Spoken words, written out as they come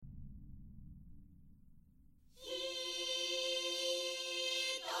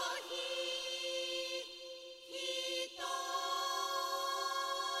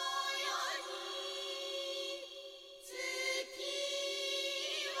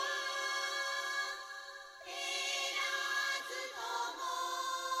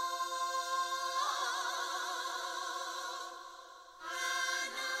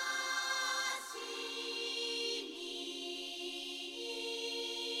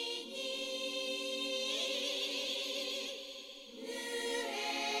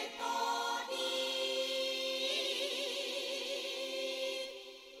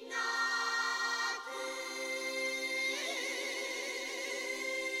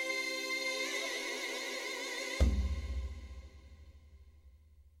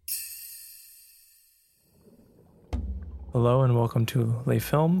Hello and welcome to Lay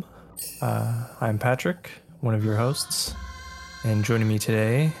Film. I'm Patrick, one of your hosts, and joining me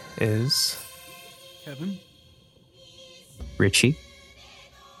today is Kevin. Richie.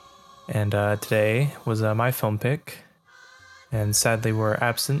 And today was my film pick, and sadly we're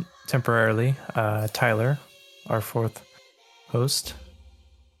absent temporarily. Tyler, our fourth host,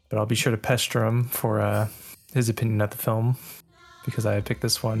 but I'll be sure to pester him for his opinion of the film because I picked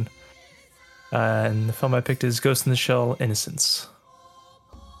this one. And the film I picked is Ghost in the Shell: Innocence.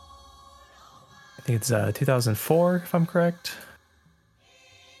 I think it's 2004, if I'm correct.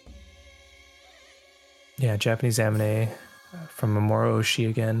 Yeah, Japanese anime from Mamoru Oshii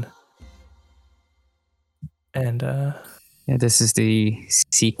again. And Yeah, this is the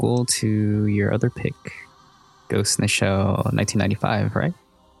sequel to your other pick, Ghost in the Shell 1995, right?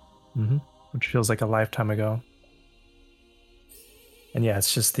 which feels like a lifetime ago. And yeah,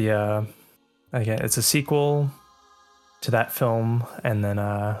 it's just the again, it's a sequel to that film, and then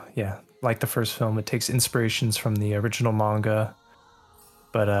yeah, like the first film, it takes inspirations from the original manga.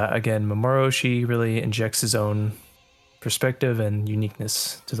 But again, Mamoru Oshii really injects his own perspective and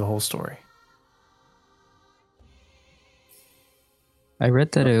uniqueness to the whole story. I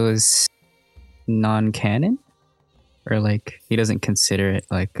read that it was non-canon, or like he doesn't consider it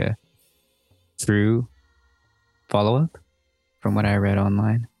like a true follow-up from what I read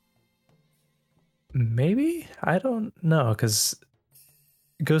online. Maybe? I don't know, because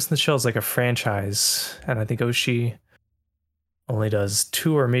Ghost in the Shell is like a franchise, and I think Oshii only does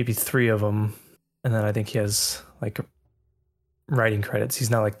 2 or maybe 3 of them, and then I think he has like writing credits. He's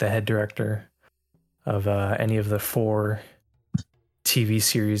not like the head director of any of the 4 TV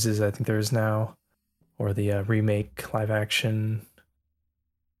series I think there is now, or the remake live action,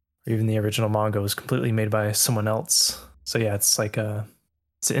 or even the original manga was completely made by someone else. So yeah, it's like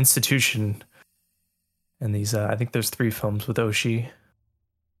it's an institution. And these I think there's 3 films with Oshii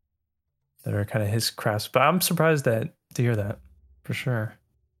that are kind of his crafts. But I'm surprised to hear that for sure.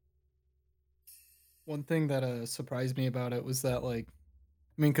 One thing that surprised me about it was that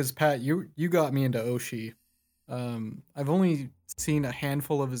because Pat, you got me into Oshii. I've only seen a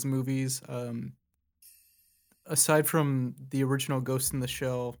handful of his movies. Aside from the original Ghost in the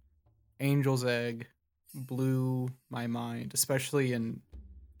Shell, Angel's Egg blew my mind, especially in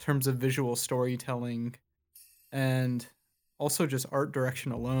terms of visual storytelling and also just art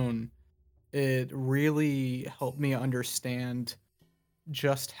direction alone. It really helped me understand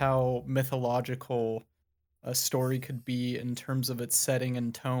just how mythological a story could be in terms of its setting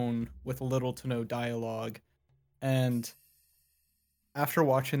and tone with little to no dialogue. And after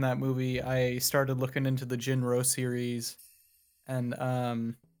watching that movie, I started looking into the Jinro series, and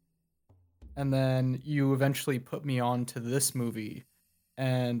and then you eventually put me on to this movie,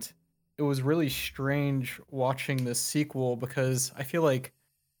 and it was really strange watching this sequel because I feel like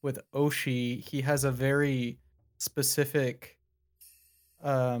with Oshi, he has a very specific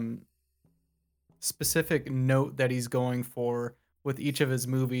um specific note that he's going for with each of his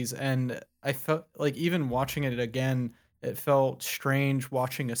movies, and I felt like even watching it again, it felt strange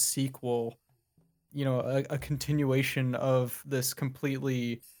watching a sequel, a continuation of this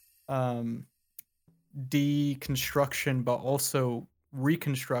completely um deconstruction but also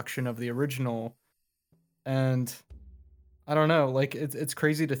reconstruction of the original. And I don't know, like it's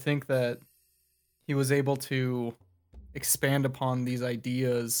crazy to think that he was able to expand upon these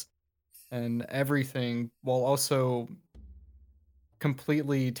ideas and everything while also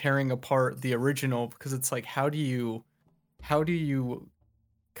completely tearing apart the original, because it's like how do you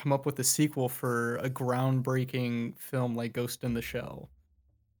come up with a sequel for a groundbreaking film like Ghost in the Shell?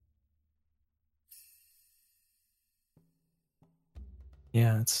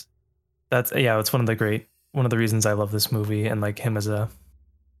 Yeah, it's one of the reasons I love this movie and like him as a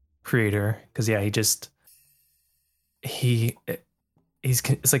creator, because yeah, he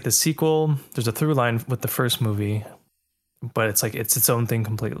it's like the sequel. There's a through line with the first movie, but it's like it's its own thing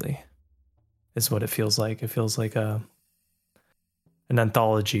completely. Is what it feels like. It feels like an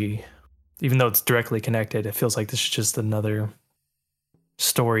anthology, even though it's directly connected. It feels like this is just another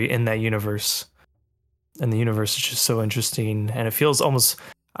story in that universe, and the universe is just so interesting. And it feels almost,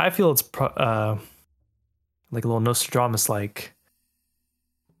 I feel it's like a little Nostradamus like.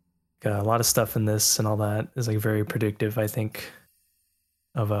 A lot of stuff in this and all that is like very predictive, I think,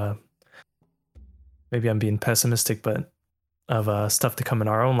 of maybe I'm being pessimistic, but of stuff to come in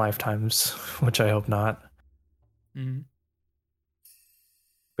our own lifetimes, which I hope not. Mm-hmm.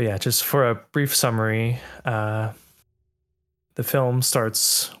 But yeah, just for a brief summary, the film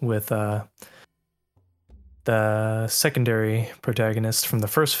starts with the secondary protagonist from the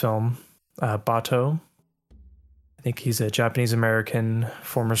first film, Bato, I think he's a Japanese American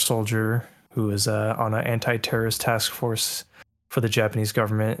former soldier who is on an anti-terrorist task force for the Japanese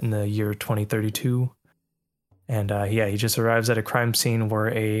government in the year 2032. And he just arrives at a crime scene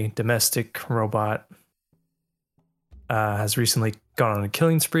where a domestic robot has recently gone on a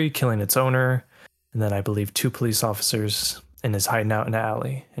killing spree, killing its owner, and then I believe 2 police officers, and is hiding out in an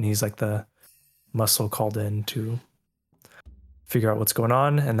alley. And he's like the muscle called in to figure out what's going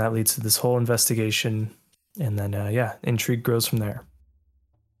on, and that leads to this whole investigation. And then intrigue grows from there.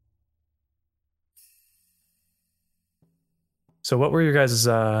 So what were your guys'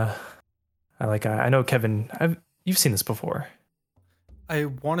 I know Kevin, you've seen this before. I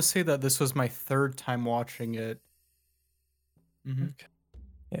want to say that this was my 3rd time watching it. Mm-hmm. Okay.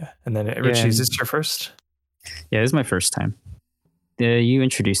 Yeah, and then Richie, is this your first? Yeah, this is my first time. You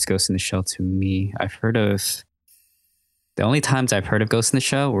introduced Ghost in the Shell to me. The only times I've heard of Ghost in the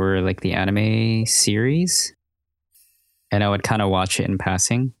Shell were like the anime series, and I would kind of watch it in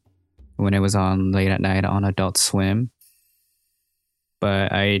passing when it was on late at night on Adult Swim.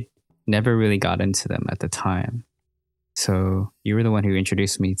 But I never really got into them at the time. So you were the one who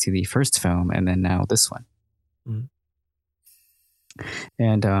introduced me to the first film, and then now this one. Mm-hmm.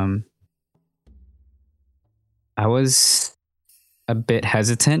 And I was a bit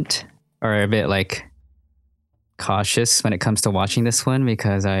hesitant, or a bit like cautious when it comes to watching this one,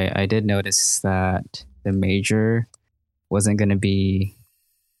 because I did notice that the major wasn't going to be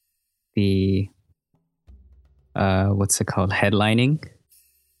the headlining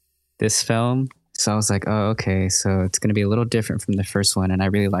this film. So I was like, oh, okay, so it's going to be a little different from the first one, and I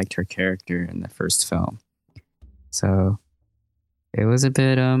really liked her character in the first film. So it was a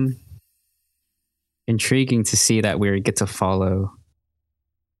bit intriguing to see that we get to follow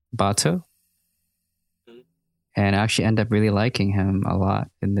Bato, and I actually end up really liking him a lot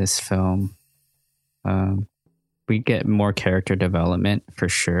in this film. We get more character development for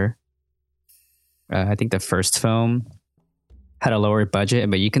sure. I think the first film had a lower budget,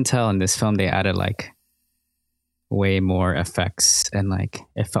 but you can tell in this film they added like way more effects, and like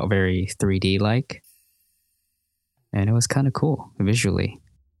it felt very 3D like, and it was kind of cool visually.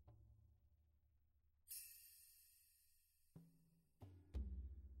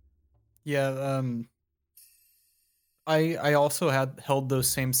 Yeah, I also held those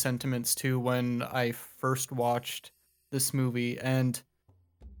same sentiments too when I first watched this movie, and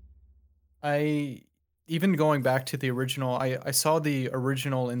I even going back to the original, I saw the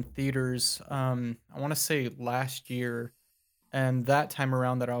original in theaters. I want to say last year, and that time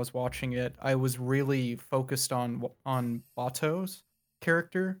around that I was watching it, I was really focused on Bato's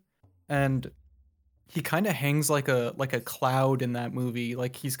character, and he kind of hangs like a cloud in that movie.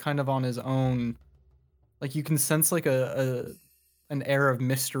 Like he's kind of on his own. Like you can sense like an air of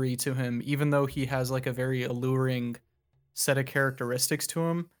mystery to him, even though he has like a very alluring set of characteristics to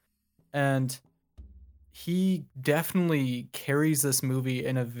him. And he definitely carries this movie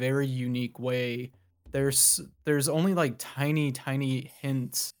in a very unique way. There's only like tiny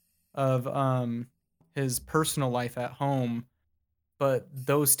hints of his personal life at home, but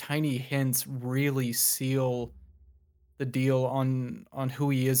those tiny hints really seal the deal on who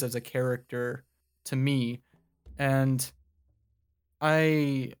he is as a character to me. And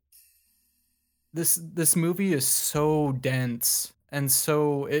this movie is so dense, and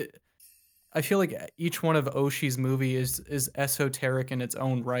so I feel like each one of Oshi's movie is esoteric in its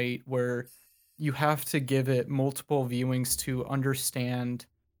own right, where you have to give it multiple viewings to understand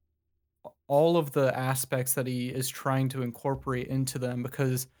all of the aspects that he is trying to incorporate into them.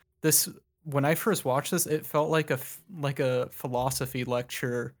 Because when I first watched this, it felt like a philosophy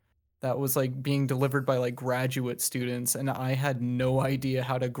lecture that was like being delivered by like graduate students, and I had no idea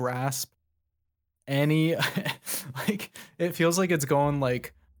how to grasp any like it feels like it's going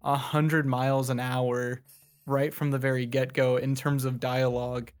like 100 miles an hour right from the very get-go in terms of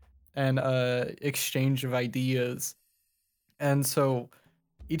dialogue and exchange of ideas. And so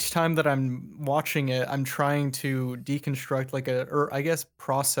each time that I'm watching it, I'm trying to deconstruct or I guess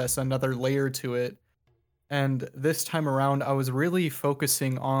process another layer to it. And this time around, I was really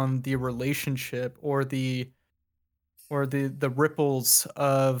focusing on the relationship or the ripples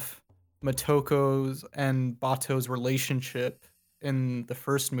of Motoko's and Bato's relationship in the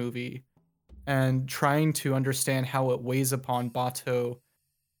first movie, and trying to understand how it weighs upon Bato.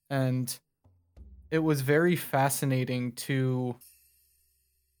 And it was very fascinating to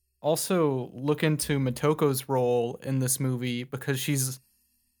also look into Motoko's role in this movie, because she's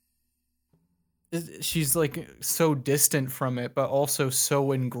like so distant from it, but also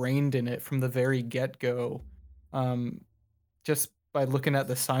so ingrained in it from the very get-go, just by looking at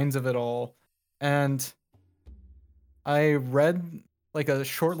the signs of it all. And I read like a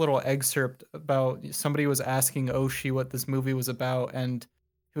short little excerpt about somebody was asking Oshi what this movie was about, and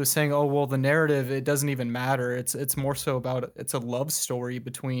he was saying, "Oh well, the narrative it doesn't even matter. It's more so about it's a love story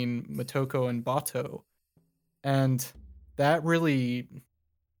between Motoko and Bato," and that really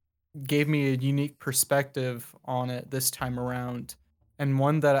gave me a unique perspective on it this time around, and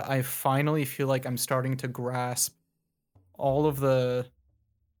one that I finally feel like I'm starting to grasp all of the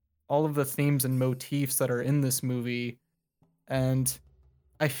all of the themes and motifs that are in this movie, and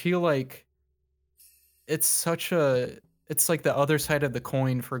I feel like it's such a it's like the other side of the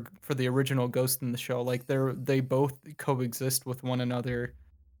coin for the original Ghost in the Shell. Like they both coexist with one another,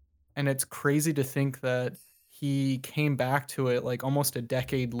 and it's crazy to think that he came back to it like almost a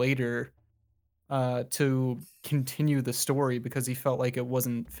decade later to continue the story because he felt like it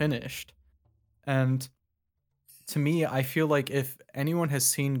wasn't finished. And to me, I feel like if anyone has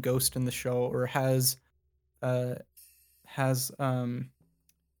seen Ghost in the Shell or uh, has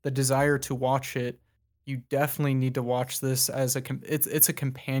the desire to watch it, you definitely need to watch this as it's a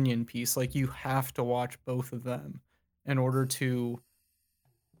companion piece. Like you have to watch both of them in order to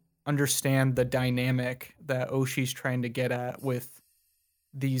understand the dynamic that Oshi's trying to get at with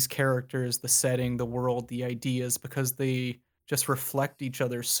these characters, the setting, the world, the ideas, because they just reflect each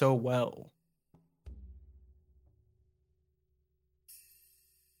other so well.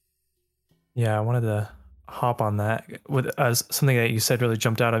 Yeah, I wanted to hop on that with something that you said really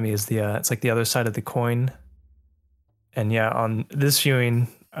jumped out at me is the it's like the other side of the coin. And yeah, on this viewing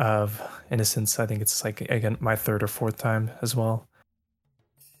of Innocence, I think it's like again my third or fourth time as well.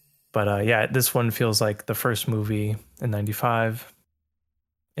 But yeah, this one feels like the first movie in '95.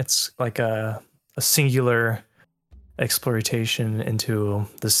 It's like a singular exploitation into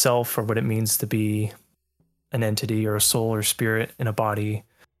the self or what it means to be an entity or a soul or spirit in a body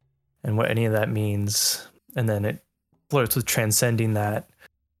and what any of that means. And then it flirts with transcending that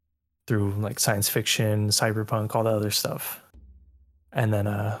through like science fiction, cyberpunk, all the other stuff. And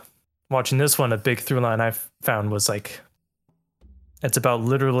then watching this one, a big through line I found was like it's about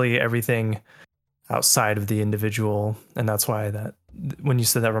literally everything outside of the individual, and that's why that when you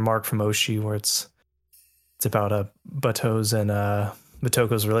said that remark from Oshi, where it's about Bato's and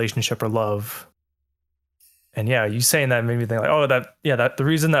Motoko's relationship or love, and yeah, you saying that made me think like, oh, that the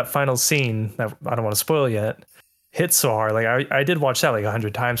reason that final scene that I don't want to spoil yet hit so hard. Like I did watch that like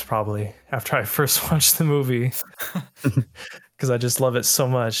 100 times probably after I first watched the movie because I just love it so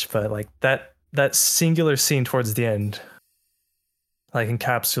much. But like that singular scene towards the end, like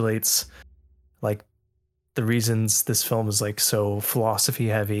encapsulates like the reasons this film is like so philosophy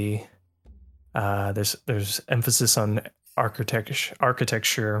heavy. There's emphasis on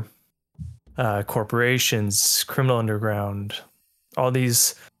architecture, corporations, criminal underground, all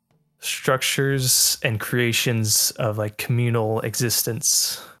these structures and creations of like communal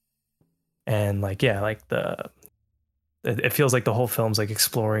existence, and like yeah, like it feels like the whole film's like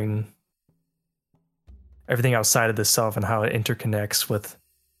exploring everything outside of the self and how it interconnects with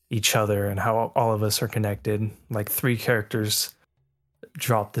each other and how all of us are connected. Like three characters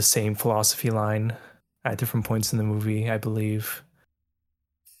drop the same philosophy line at different points in the movie, I believe.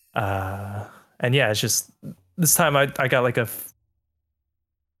 And yeah, it's just this time I got like I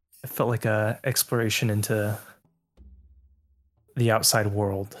felt like a exploration into the outside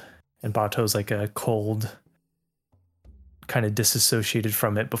world, and Bato's like a cold, kind of disassociated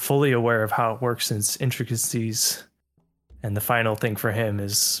from it, but fully aware of how it works and its intricacies. And the final thing for him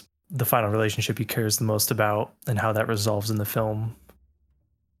is the final relationship he cares the most about and how that resolves in the film.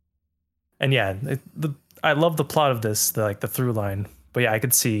 And yeah, I love the plot of this, the through line. But yeah, I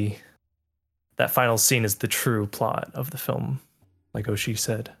could see that final scene is the true plot of the film, like Oshi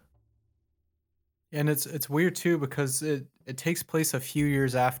said. And it's weird too because it takes place a few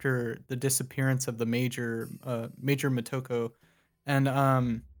years after the disappearance of the Major Motoko,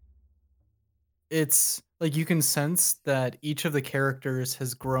 and it's like you can sense that each of the characters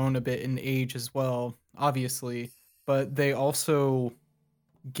has grown a bit in age as well, obviously, but they also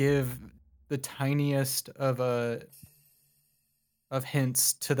give the tiniest of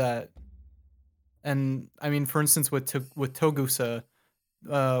hints to that. And I mean, for instance, with Togusa,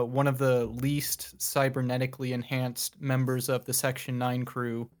 one of the least cybernetically enhanced members of the Section 9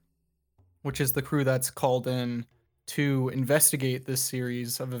 crew, which is the crew that's called in to investigate this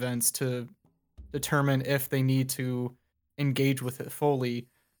series of events to determine if they need to engage with it fully.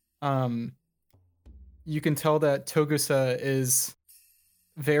 Um, you can tell that Togusa is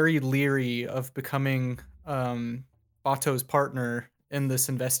very leery of becoming Bato's partner in this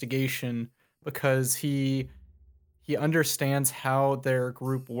investigation because he understands how their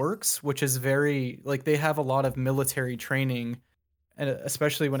group works, which is very like they have a lot of military training, and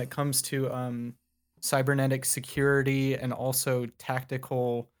especially when it comes to cybernetic security and also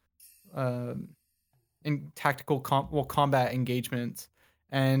tactical um in tactical combat engagements.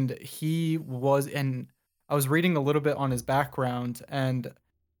 And I was reading a little bit on his background, and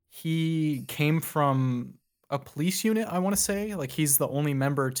he came from a police unit, I want to say. Like he's the only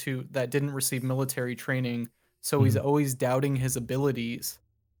member to that didn't receive military training, so he's Mhm. always doubting his abilities.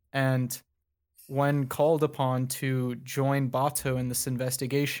 And when called upon to join Bato in this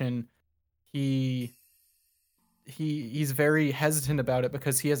investigation, he he's very hesitant about it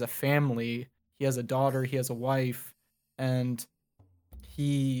because he has a family, he has a daughter, he has a wife, and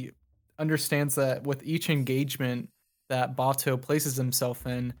he understands that with each engagement that Bato places himself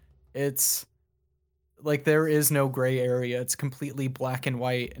in, it's like there is no gray area. It's completely black and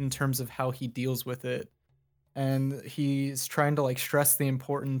white in terms of how he deals with it. And he's trying to like stress the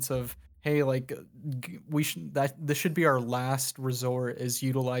importance of, hey, like we should that this should be our last resort, is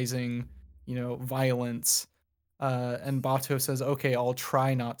utilizing, violence. And Bato says, okay, I'll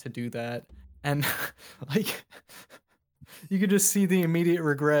try not to do that. And like you could just see the immediate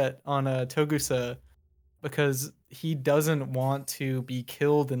regret on Togusa, because he doesn't want to be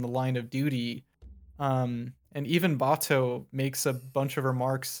killed in the line of duty. And even Bato makes a bunch of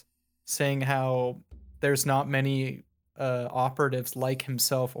remarks saying how there's not many operatives like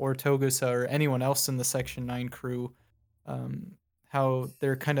himself or Togusa or anyone else in the Section 9 crew. How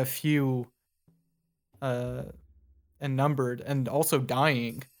they're kind of few uh, and numbered and also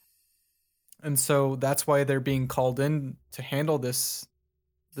dying. And so that's why they're being called in to handle this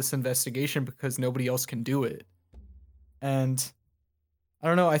investigation, because nobody else can do it. And I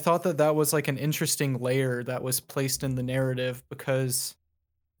don't know, I thought that that was like an interesting layer that was placed in the narrative, because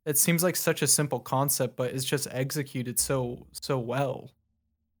it seems like such a simple concept, but it's just executed so well.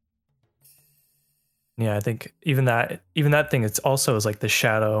 Yeah, I think even that thing, it's also is like the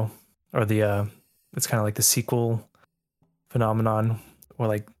shadow, or the it's kind of like the sequel phenomenon, where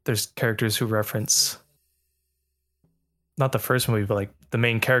like there's characters who reference not the first movie, but like the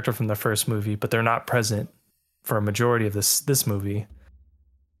main character from the first movie, but they're not present for a majority of this movie.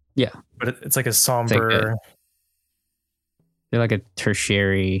 Yeah. But it's like a It's somber. they're like a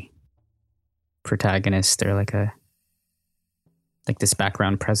tertiary protagonist. They're like this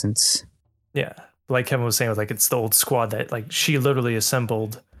background presence. Yeah, like Kevin was saying, with like it's the old squad that like she literally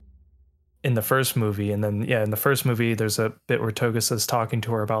assembled in the first movie. And then in the first movie there's a bit where Togusa's talking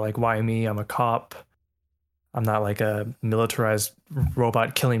to her about like, why me? I'm a cop. I'm not like a militarized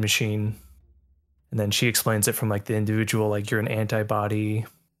robot killing machine. And then she explains it from like the individual, like you're an antibody.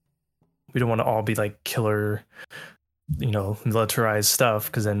 We don't want to all be like killer, militarized stuff,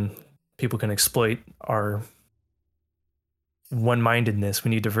 because then people can exploit our one-mindedness.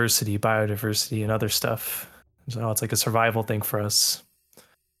 We need diversity, biodiversity, and other stuff. So it's like a survival thing for us.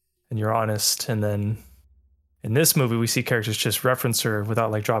 And you're honest. And then in this movie, we see characters just reference her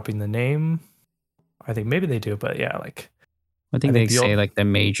without like dropping the name. I think maybe they do, but yeah, like I think they say like the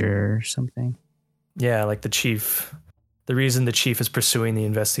major or something. Yeah, like the chief. The reason the chief is pursuing the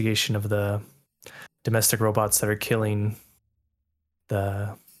investigation of the domestic robots that are killing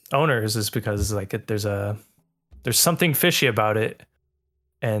the owners is because like there's something fishy about it,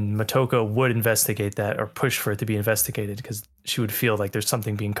 and Motoko would investigate that or push for it to be investigated because she would feel like there's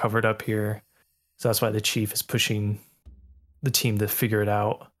something being covered up here. So that's why the chief is pushing the team to figure it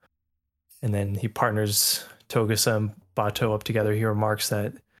out. And then he partners Togusa and Bato up together. He remarks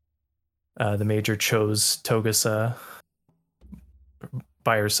that the major chose Togusa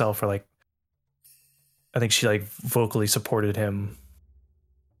by herself, or like I think she like vocally supported him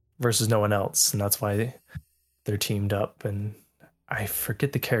versus no one else, and that's why they're teamed up. And I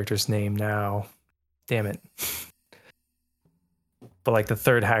forget the character's name now. Damn it. But like the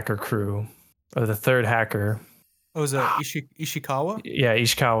third hacker crew, or the third hacker. Oh, is it Ishikawa? Yeah,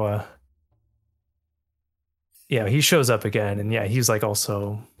 Ishikawa. Yeah, he shows up again, and yeah, he's like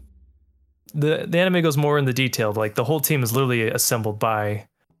also the anime goes more in the detail. Like the whole team is literally assembled by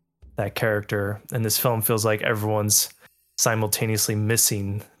that character, and this film feels like everyone's simultaneously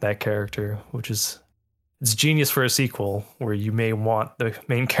missing that character, which is it's genius for a sequel where you may want the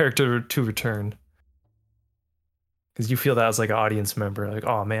main character to return, because you feel that as like an audience member, like,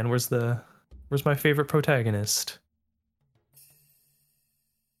 oh man, where's my favorite protagonist?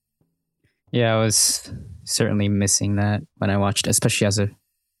 Yeah, I was certainly missing that when I watched, especially as a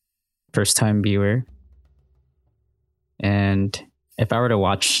first-time viewer. And if I were to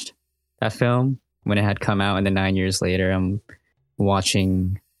watch that film when it had come out, and then 9 years later, I'm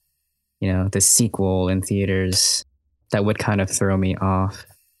watching, the sequel in theaters, that would kind of throw me off.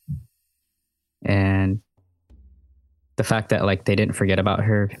 And the fact that like they didn't forget about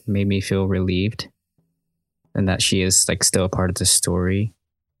her made me feel relieved, and that she is like still a part of the story.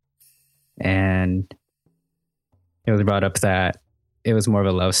 And it was brought up that it was more of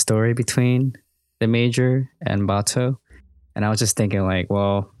a love story between the Major and Bato. And I was just thinking like,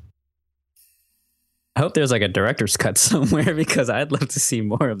 well, I hope there's like a director's cut somewhere, because I'd love to see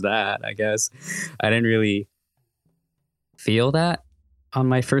more of that, I guess. I didn't really feel that on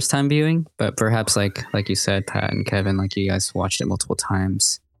my first time viewing, but perhaps like you said, Pat and Kevin, like you guys watched it multiple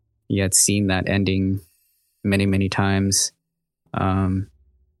times. You had seen that ending many, many times. I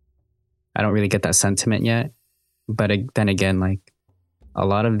don't really get that sentiment yet. But then again, like a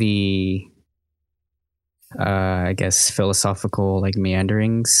lot of the, I guess, philosophical like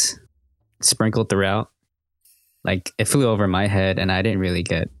meanderings sprinkled throughout, like it flew over my head and I didn't really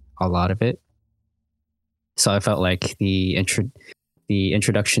get a lot of it. So I felt like the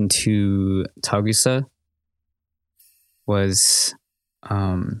introduction to Togusa was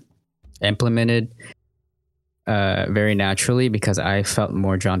implemented very naturally, because I felt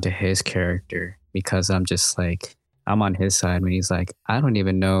more drawn to his character, because I'm just like, I'm on his side when he's like, I don't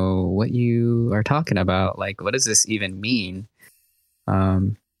even know what you are talking about. Like, what does this even mean?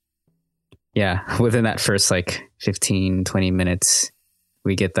 Yeah, within that first like 15, 20 minutes,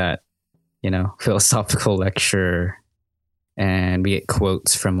 we get that, philosophical lecture, and we get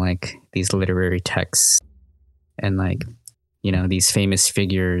quotes from like these literary texts and like, these famous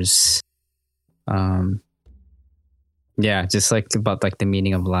figures. Yeah, just like about like the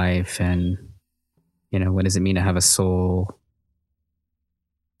meaning of life and, what does it mean to have a soul?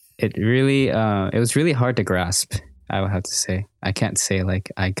 It really, it was really hard to grasp, I would have to say. I can't say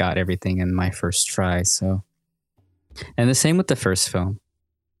like I got everything in my first try. So, and the same with the first film.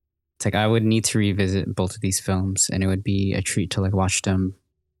 It's like I would need to revisit both of these films, and it would be a treat to like watch them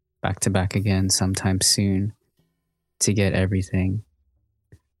back to back again sometime soon to get everything.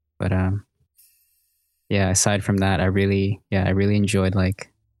 But yeah, aside from that, I really enjoyed like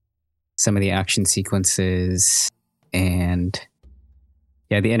some of the action sequences and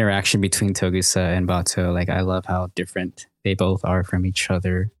the interaction between Togusa and Bato. Like I love how different they both are from each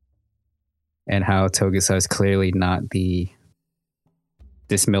other, and how Togusa is clearly not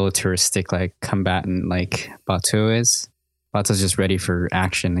this militaristic like combatant like Bato is. Bato's just ready for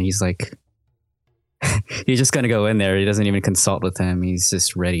action. He's like he's just gonna go in there. He doesn't even consult with him. He's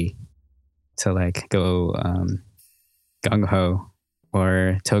just ready to like go gung ho.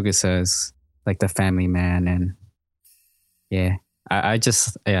 Or Togusa is like the family man, and yeah, I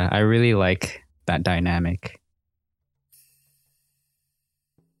really like that dynamic.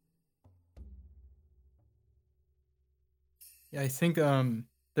 Yeah, I think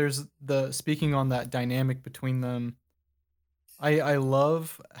there's speaking on that dynamic between them. I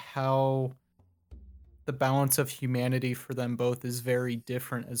love how the balance of humanity for them both is very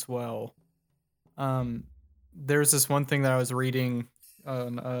different as well. There's this one thing that I was reading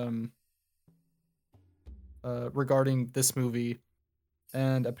on regarding this movie,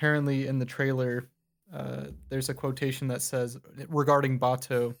 and apparently in the trailer, there's a quotation that says regarding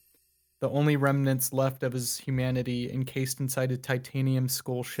Bato, the only remnants left of his humanity encased inside a titanium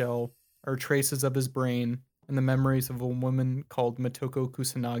skull shell are traces of his brain and the memories of a woman called Motoko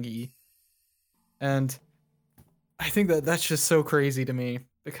Kusanagi. And I think that that's just so crazy to me,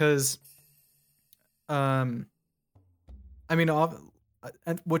 because I mean,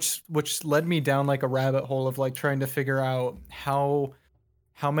 which led me down like a rabbit hole of like trying to figure out how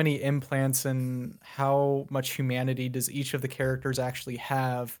many implants and how much humanity does each of the characters actually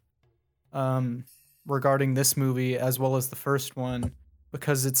have, regarding this movie as well as the first one,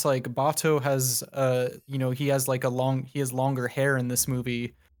 because it's like Bato has he has like he has longer hair in this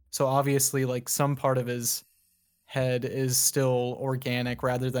movie, so obviously like some part of his head is still organic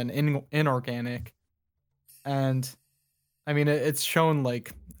rather than inorganic. And I mean, it's shown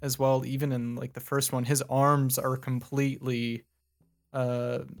like as well, even in like the first one, his arms are completely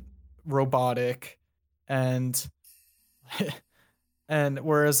robotic, and and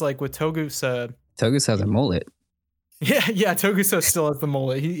whereas like with Togusa has a mullet. Yeah, Togusa still has the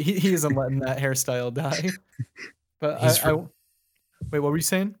mullet. He isn't letting that hairstyle die. But wait, what were you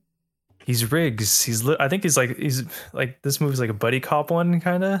saying? He's Riggs. I think he's like this movie's like a buddy cop one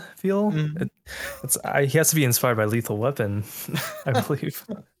kind of feel. Mm-hmm. He has to be inspired by Lethal Weapon, I believe.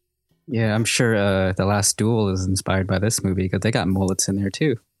 Yeah, I'm sure The Last Duel is inspired by this movie, because they got mullets in there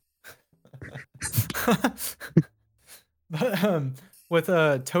too. But with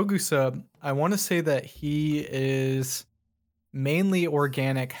Togusa, I want to say that he is mainly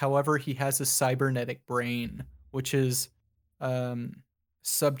organic. However, he has a cybernetic brain, which is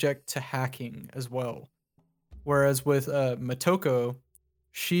subject to hacking as well. Whereas with Motoko,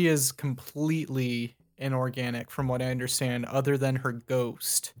 she is completely inorganic from what I understand, other than her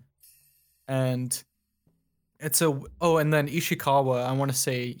ghost. And and then Ishikawa, I want to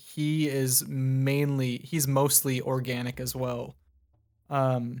say he's mostly organic as well.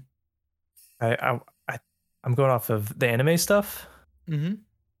 Um, I'm going off of the anime stuff. mhm.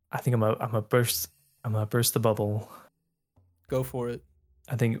 I think I'm a burst the bubble. Go for it.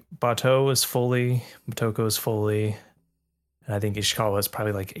 I think Bato is fully, Motoko is fully, and I think Ishikawa is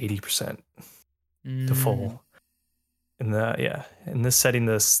probably like 80% to full. In this setting,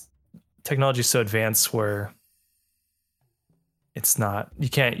 this technology is so advanced where it's not,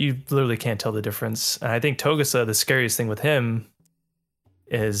 you literally can't tell the difference. And I think Togusa, the scariest thing with him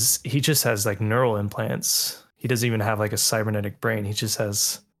is he just has like neural implants. He doesn't even have like a cybernetic brain. He just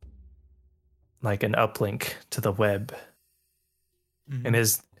has like an uplink to the web. Mhm. And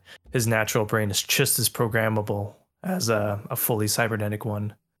his natural brain is just as programmable as a fully cybernetic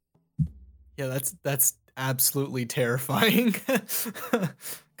one. Yeah, that's absolutely terrifying. 'Cause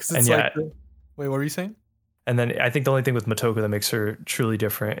And it's yeah, wait, what were you saying? and then I think the only thing with Motoko that makes her truly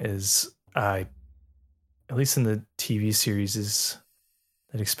different is, at least in the TV series, is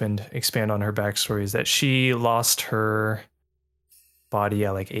that expand on her backstory, is that she lost her body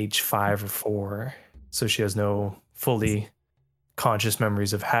at like age 5 or 4, so she has no fully conscious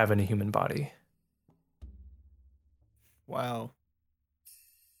memories of having a human body. Wow.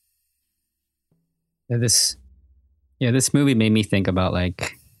 This movie made me think about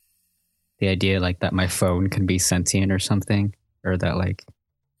like the idea like that my phone can be sentient or something, or that like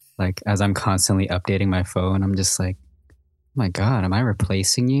as I'm constantly updating my phone, I'm just like, oh my god, am I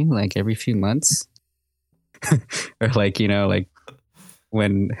replacing you like every few months? Or like, like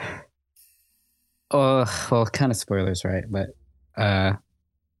when well, kind of spoilers, right? But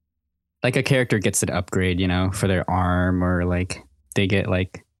like a character gets an upgrade, for their arm, or like they get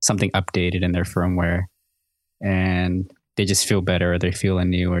like something updated in their firmware, and they just feel better, or they feel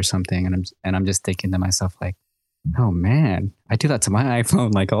anew or something. And I'm just thinking to myself like, oh man, I do that to my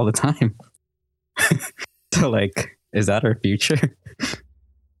iPhone like all the time. So like, is that our future?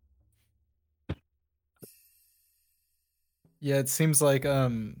 Yeah, it seems like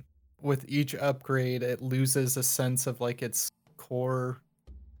with each upgrade it loses a sense of like its core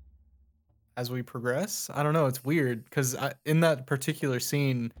as we progress. I don't know, it's weird because in that particular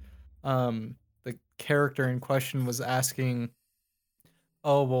scene, the character in question was asking,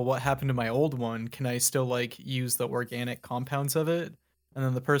 "Oh, well, what happened to my old one? Can I still like use the organic compounds of it?" And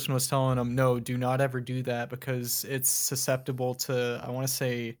then the person was telling him, "No, do not ever do that because it's susceptible to, I want to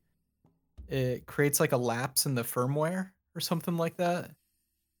say, it creates like a lapse in the firmware or something like that."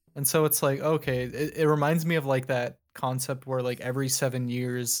 And so it's like, okay, it reminds me of like that concept where like every 7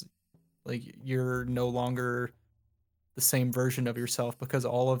 years, like you're no longer the same version of yourself because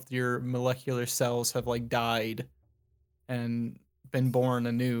all of your molecular cells have like died and been born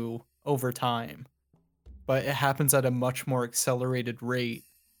anew over time. But it happens at a much more accelerated rate.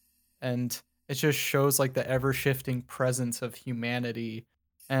 And it just shows like the ever shifting presence of humanity.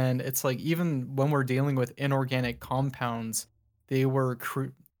 And it's like, even when we're dealing with inorganic compounds, they were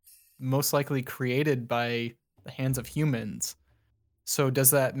most likely created by the hands of humans. So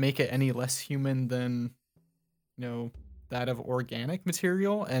does that make it any less human than, that of organic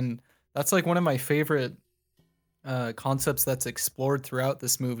material? And that's like one of my favorite concepts that's explored throughout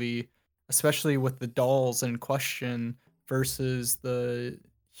this movie, especially with the dolls in question versus the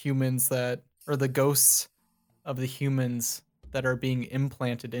humans or the ghosts of the humans that are being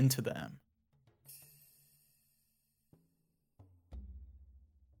implanted into them.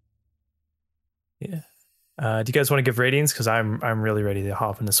 Yeah. Do you guys want to give ratings? Because I'm really ready to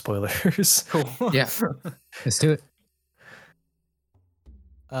hop into spoilers. Cool. Yeah. Let's do it.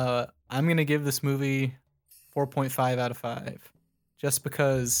 I'm gonna give this movie 4.5 out of 5, just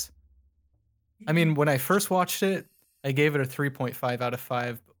because. I mean, when I first watched it, I gave it a 3.5 out of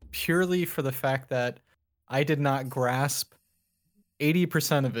 5, purely for the fact that I did not grasp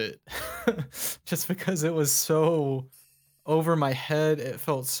 80% of it, just because it was so over my head. It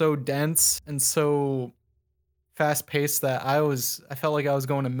felt so dense and so fast paced that I felt like I was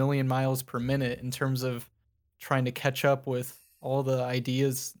going a million miles per minute in terms of trying to catch up with all the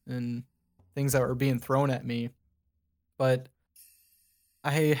ideas and things that were being thrown at me. But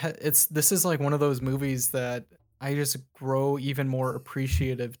this is like one of those movies that I just grow even more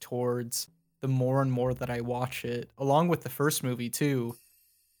appreciative towards the more and more that I watch it, along with the first movie too.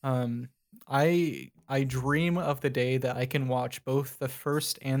 I dream of the day that I can watch both the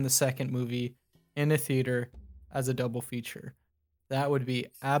first and the second movie in a theater as a double feature. That would be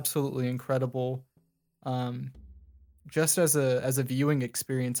absolutely incredible. Um, just as a viewing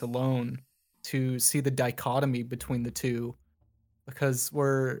experience alone, to see the dichotomy between the two, because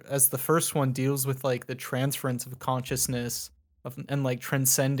whereas the first one deals with like the transference of consciousness and like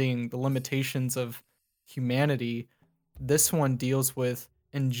transcending the limitations of humanity, this one deals with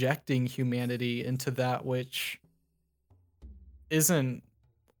injecting humanity into that which isn't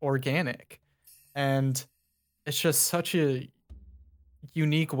organic. And it's just such a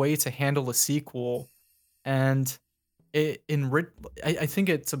unique way to handle a sequel. And it I think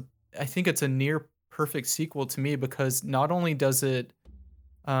it's a near perfect sequel to me, because not only does it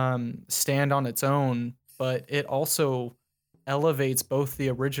stand on its own, but it also elevates both the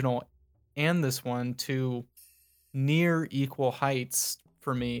original and this one to near equal heights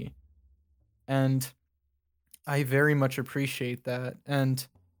for me. And I very much appreciate that. And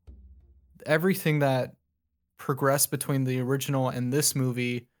everything that progressed between the original and this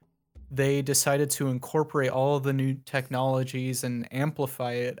movie, they decided to incorporate all of the new technologies and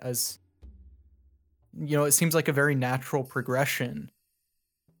amplify it, as it seems like a very natural progression.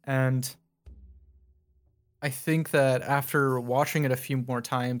 And I think that after watching it a few more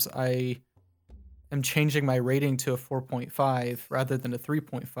times, I am changing my rating to a 4.5 rather than a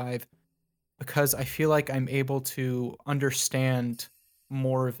 3.5, because I feel like I'm able to understand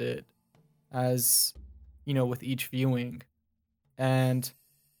more of it as, with each viewing. And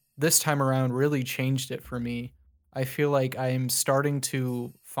this time around really changed it for me. I feel like I'm starting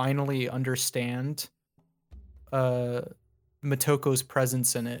to finally understand Motoko's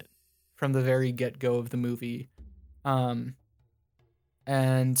presence in it from the very get-go of the movie. And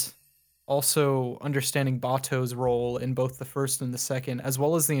also understanding Bato's role in both the first and the second, as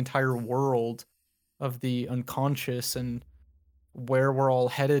well as the entire world of the unconscious and where we're all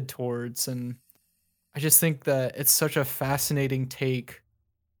headed towards. And I just think that it's such a fascinating take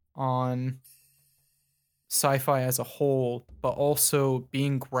on sci-fi as a whole, but also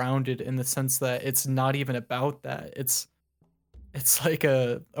being grounded in the sense that it's not even about that. It's like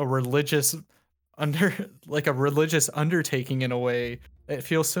a religious undertaking in a way. It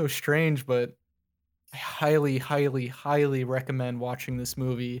feels so strange, but I highly, highly, highly recommend watching this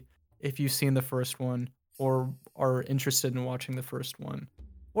movie if you've seen the first one or are interested in watching the first one.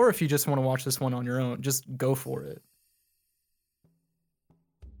 Or if you just want to watch this one on your own, just go for it.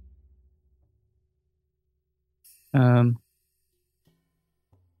 I'm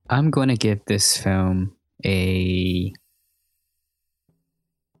going to give this film a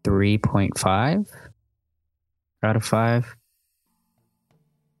 3.5 out of 5.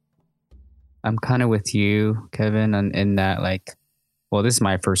 I'm kind of with you, Kevin, in that, like, well, this is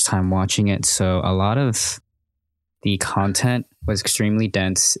my first time watching it, so a lot of the content was extremely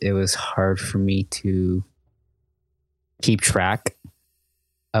dense. It was hard for me to keep track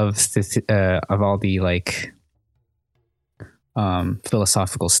of of all the like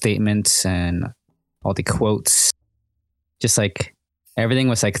philosophical statements and all the quotes. Just like everything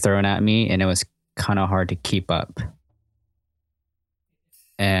was like thrown at me, and it was kind of hard to keep up.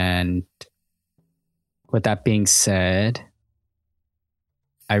 And with that being said,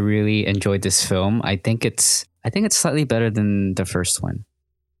 I really enjoyed this film. I think it's slightly better than the first one,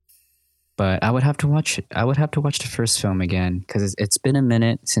 but I would have to watch it. I would have to watch the first film again, because it's been a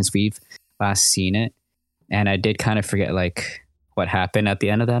minute since we've last seen it, and I did kind of forget like what happened at the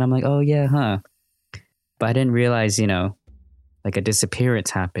end of that. I'm like, oh yeah, huh? But I didn't realize, like a disappearance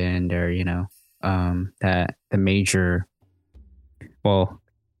happened, or that the major. Well,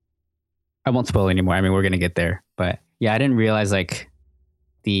 I won't spoil anymore. I mean, we're gonna get there, but yeah, I didn't realize like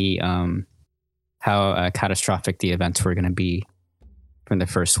the how catastrophic the events were gonna be from the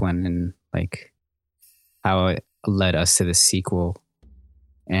first one, and like how it led us to the sequel.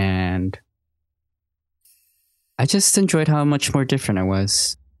 And I just enjoyed how much more different it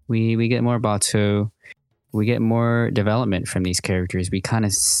was. We get more Bato, we get more development from these characters. We kind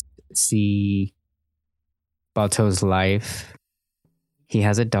of see Bato's life. He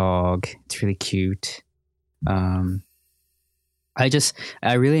has a dog. It's really cute.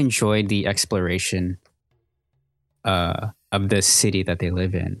 I really enjoyed the exploration of the city that they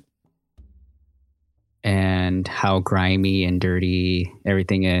live in, and how grimy and dirty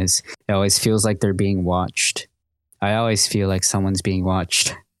everything is. It always feels like they're being watched. I always feel like someone's being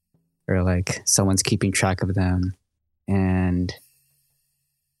watched, or like someone's keeping track of them. And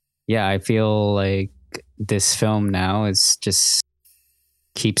yeah, I feel like this film now is just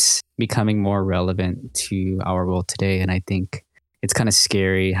keeps becoming more relevant to our world today. And I think it's kind of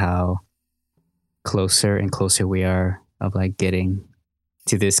scary how closer and closer we are of like getting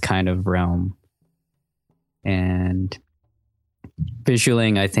to this kind of realm. And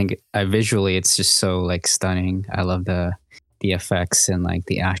visually it's just so like stunning. I love the effects and like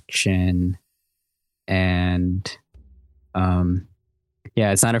the action, and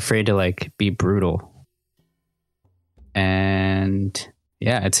yeah, it's not afraid to like be brutal. And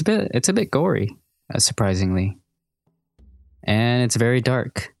yeah, it's a bit gory, surprisingly. And it's very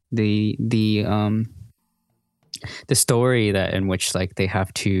dark. The story that in which like they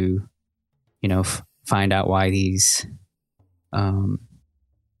have to, find out why these, I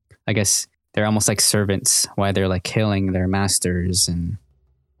guess they're almost like servants, why they're like killing their masters, and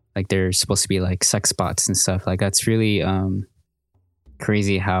like they're supposed to be like sex bots and stuff. Like that's really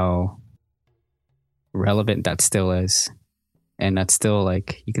crazy how relevant that still is, and that's still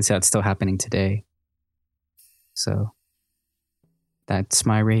like you can see that's still happening today. So that's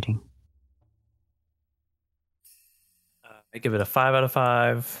my rating. I give it a 5 out of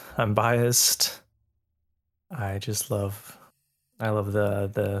 5. I'm biased. I love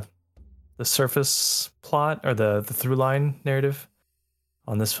the surface plot, or the through line narrative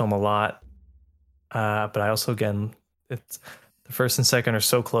on this film a lot. But I also, again, it's the first and second are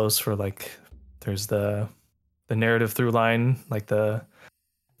so close, where like there's the narrative through line, like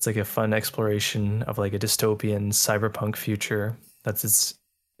it's like a fun exploration of like a dystopian cyberpunk future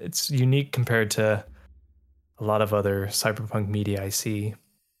it's unique compared to a lot of other cyberpunk media I see,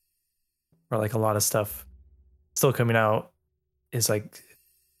 where like a lot of stuff still coming out is like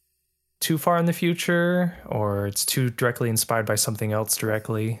too far in the future, or it's too directly inspired by something else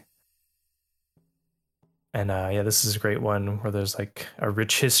directly. And yeah, this is a great one where there's like a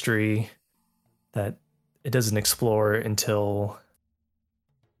rich history that it doesn't explore until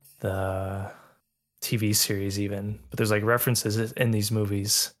the TV series even. But there's like references in these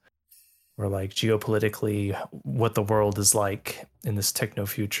movies where like geopolitically what the world is like in this techno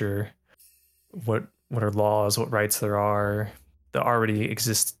future, what are laws, what rights there are that already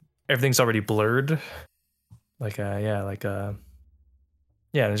exist. Everything's already blurred. Like it's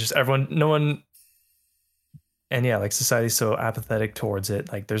just everyone, no one. And yeah, like society's so apathetic towards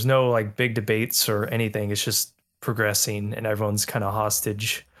it. Like there's no like big debates or anything. It's just progressing, and everyone's kind of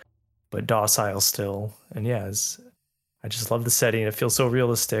hostage, but docile still. And yeah, I just love the setting. It feels so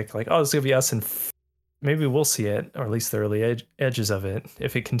realistic. Like, oh, this is gonna be us, and maybe we'll see it, or at least the early edges of it.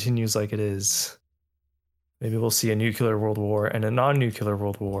 If it continues like it is, maybe we'll see a nuclear world war and a non-nuclear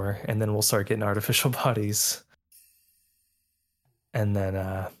world war, and then we'll start getting artificial bodies. And then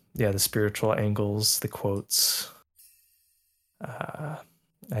the spiritual angles, the quotes. I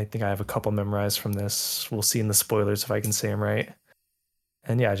think I have a couple memorized from this. We'll see in the spoilers if I can say them right.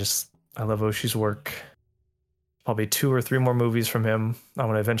 And yeah, I love Oshii's work. Probably 2 or 3 more movies from him I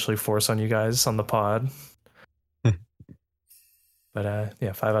want to eventually force on you guys on the pod. But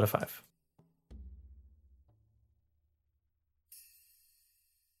yeah, 5 out of 5.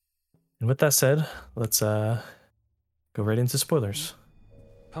 And with that said, let's go right into spoilers.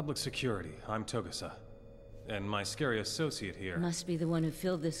 Public security, I'm Togusa. And my scary associate here... Must be the one who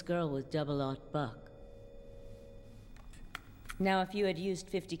filled this girl with double-aught buck. Now, if you had used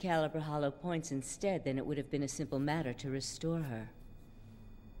 50 caliber hollow points instead, then it would have been a simple matter to restore her.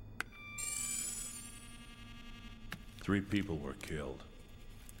 3 people were killed,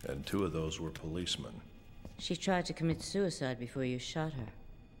 and 2 of those were policemen. She tried to commit suicide before you shot her,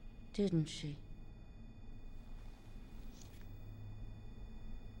 didn't she?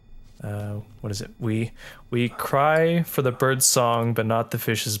 What is it? We cry for the bird's song, but not the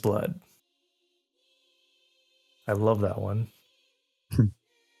fish's blood. I love that one.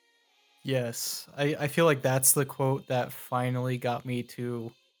 Yes, I feel like that's the quote that finally got me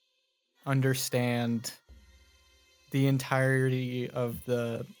to understand the entirety of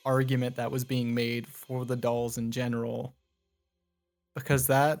the argument that was being made for the dolls in general. Because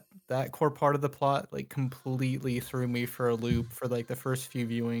that core part of the plot like completely threw me for a loop for like the first few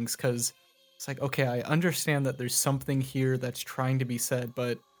viewings, because it's like, okay, I understand that there's something here that's trying to be said,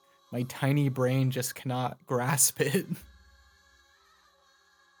 but my tiny brain just cannot grasp it.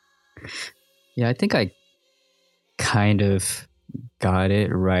 Yeah, I think I kind of got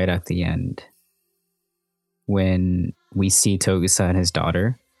it right at the end when we see Togusa and his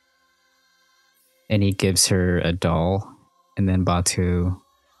daughter, and he gives her a doll, and then Batu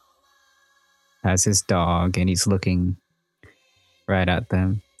has his dog, and he's looking right at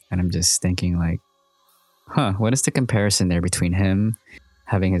them, and I'm just thinking like, what is the comparison there between him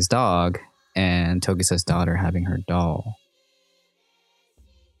having his dog and Togusa's daughter having her doll?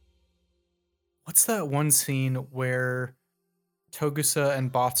 What's that one scene where Togusa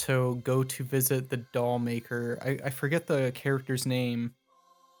and Bato go to visit the doll maker? I forget the character's name.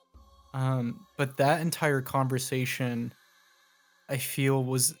 But that entire conversation, I feel,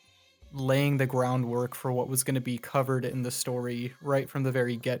 was laying the groundwork for what was going to be covered in the story right from the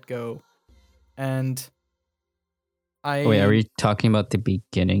very get-go. And Wait, are I we talking about the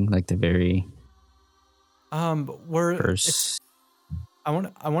beginning, like the very we're first? I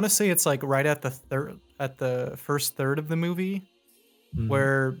want to say it's like right at the first third of the movie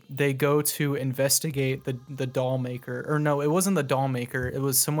where they go to investigate the doll maker. Or no, it wasn't the doll maker. It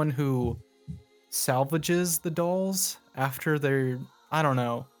was someone who salvages the dolls after they're, I don't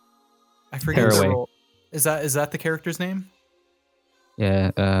know. I forget the Haraway. role. Is that the character's name?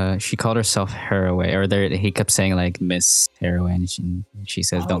 Yeah, she called herself Haraway, or there he kept saying like Miss Haraway, and she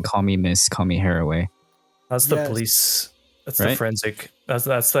says, "Don't call me Miss, call me Haraway." That's the Yes. police. That's Right? the forensic.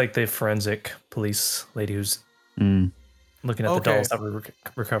 That's like the forensic police lady who's Mm. looking at the Okay. dolls that were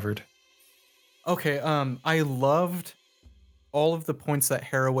recovered. Okay, I loved all of the points that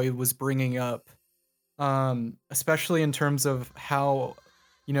Haraway was bringing up, especially in terms of how,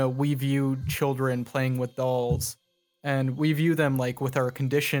 we view children playing with dolls, and we view them like with our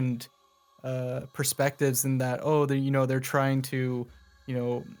conditioned perspectives, in that, oh, they're trying to,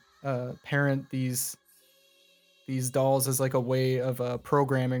 parent these dolls as like a way of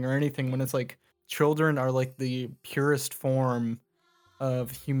programming or anything, when it's like children are like the purest form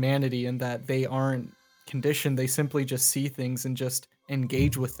of humanity, and that they aren't conditioned. They simply just see things and just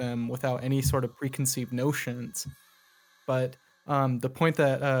engage with them without any sort of preconceived notions. But the point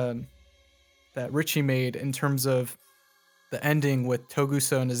that Richie made in terms of the ending with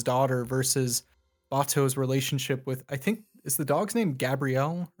Togusa and his daughter versus Bato's relationship with, I think, is the dog's name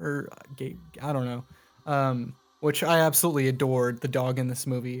Gabrielle, or I don't know, which I absolutely adored the dog in this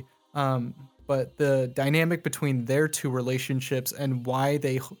movie. But the dynamic between their two relationships, and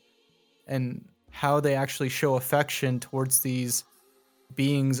and how they actually show affection towards these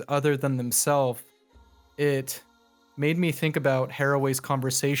beings other than themselves, it made me think about Haraway's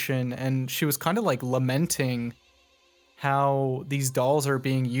conversation, and she was kind of like lamenting how these dolls are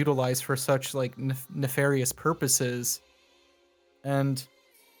being utilized for such like nefarious purposes. And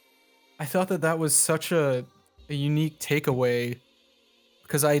I thought that was such a unique takeaway,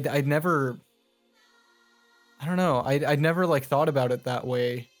 because I'd never, I don't know, I'd never like thought about it that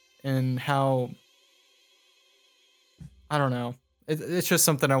way, and how, I don't know. It's just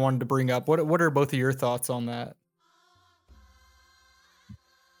something I wanted to bring up. What are both of your thoughts on that?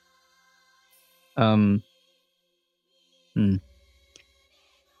 Um. Hmm.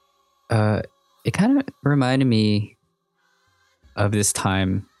 It kind of reminded me of this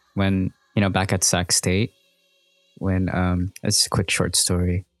time when, back at Sac State, when it's a quick short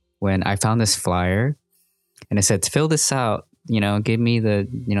story, when I found this flyer and it said, fill this out, give me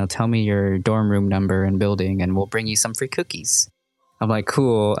tell me your dorm room number and building, and we'll bring you some free cookies. I'm like,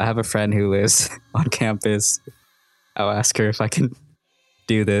 cool, I have a friend who lives on campus. I'll ask her if I can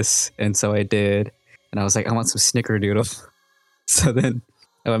do this. And so I did. And I was like, I want some snickerdoodle. So then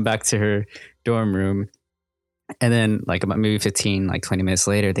I went back to her dorm room. And then like about maybe 15, like 20 minutes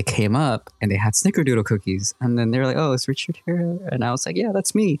later, they came up and they had snickerdoodle cookies. And then they were like, oh, is Richard here? And I was like, yeah,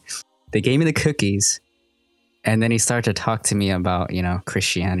 that's me. They gave me the cookies. And then he started to talk to me about,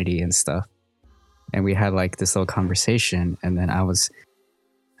 Christianity and stuff. And we had like this little conversation. And then I was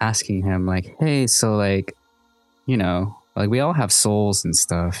asking him like, hey, so like, like we all have souls and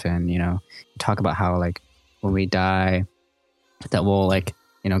stuff. And, talk about how like when we die that we'll like,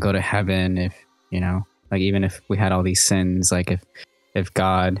 go to heaven if, like even if we had all these sins, like if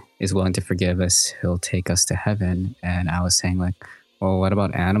God is willing to forgive us, he'll take us to heaven. And I was saying like, well, what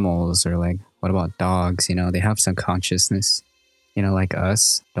about animals, or like, what about dogs? They have some consciousness, like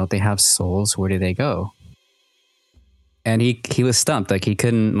us. Don't they have souls? Where do they go? And he was stumped. Like he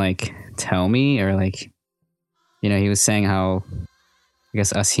couldn't like tell me, or like, he was saying how, I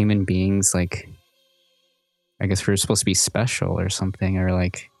guess us human beings, like, I guess we're supposed to be special or something, or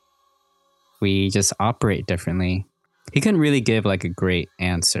like we just operate differently. He couldn't really give like a great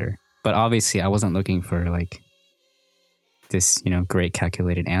answer, but obviously I wasn't looking for like this, great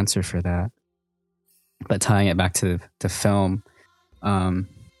calculated answer for that. But tying it back to the film, and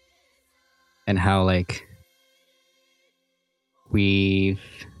how like we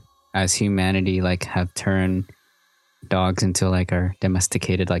as humanity like have turned dogs into like our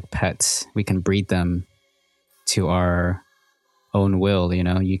domesticated like pets. We can breed them to our own will.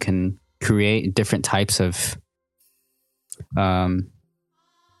 You can create different types of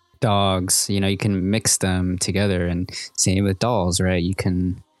dogs. You can mix them together, and same with dolls, right? You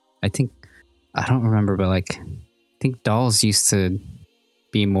can, I don't remember, but like I think dolls used to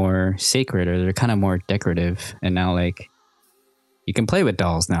be more sacred, or they're kind of more decorative, and now like you can play with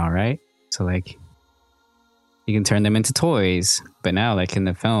dolls now, right? So like you can turn them into toys. But now, like in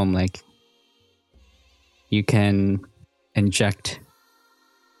the film, like you can inject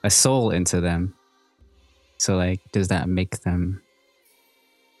a soul into them. So like, does that make them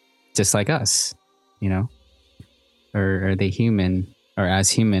just like us, you know? Or are they human or as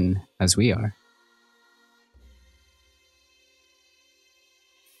human as we are?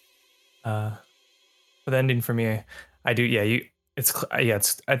 The ending for me, I do. Yeah, it's.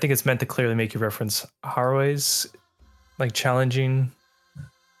 I think it's meant to clearly make you reference Haraway's like challenging,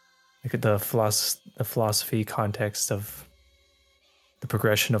 like the philosophy context of the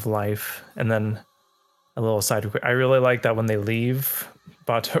progression of life, and then a little side. I really like that when they leave,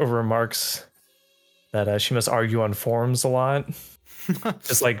 Bato remarks that she must argue on forums a lot,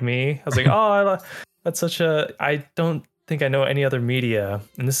 just like me. I was like, oh, that's such a. I don't think I know any other media,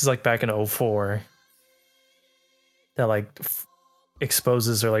 and this is like back in 2004, that like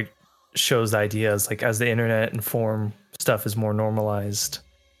exposes or like shows the ideas like as the internet and forum stuff is more normalized.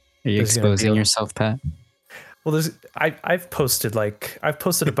 Are you exposing yourself, Pat? Well, I've posted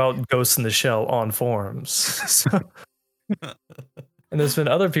about Ghost in the Shell on forums. So, and there's been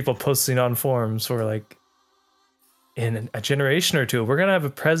other people posting on forums where like in a generation or two, we're gonna have a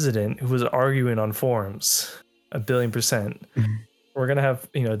president who was arguing on forums 1,000,000,000%. Mm-hmm. We're gonna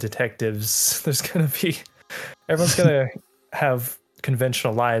have, detectives. There's gonna be everyone's gonna have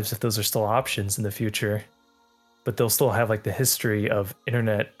conventional lives if those are still options in the future, but they'll still have like the history of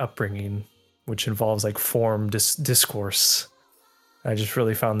internet upbringing, which involves like forum discourse. I just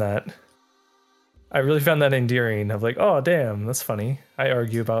really found that endearing of like, oh damn, that's funny. I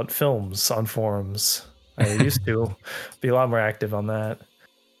argue about films on forums. I used to be a lot more active on that.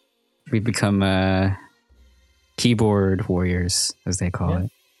 We become keyboard warriors, as they call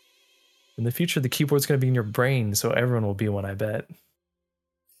it. In the future, the keyboard's going to be in your brain, so everyone will be one, I bet.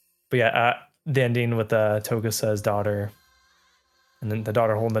 But yeah, the ending with Togusa's daughter, and then the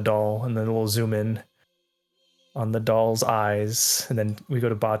daughter holding the doll, and then a little zoom in on the doll's eyes, and then we go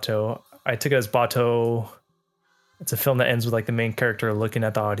to Bato. I took it as Bato. It's a film that ends with like the main character looking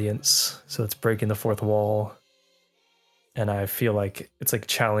at the audience, so it's breaking the fourth wall. And I feel like it's like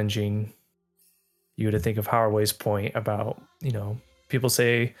challenging you to think of Haraway's point about, people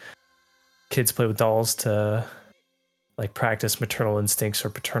say kids play with dolls to like practice maternal instincts or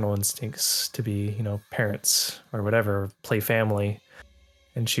paternal instincts to be, parents or whatever, play family.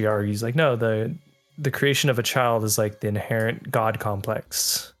 And she argues like, no, the creation of a child is like the inherent God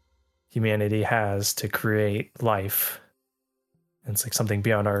complex humanity has to create life. And it's like something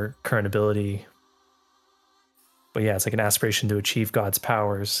beyond our current ability. But yeah, it's like an aspiration to achieve God's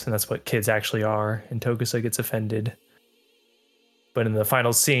powers, and that's what kids actually are. And Togusa gets offended. But in the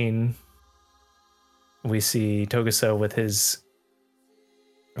final scene, we see Togusa with his,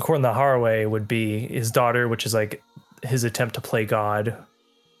 according to Haraway, would be his daughter, which is like his attempt to play God,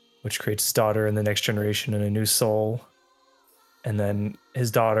 which creates his daughter in the next generation and a new soul. And then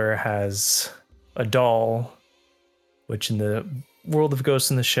his daughter has a doll, which in the world of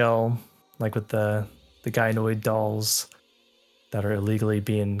Ghost in the Shell, like with the gynoid dolls that are illegally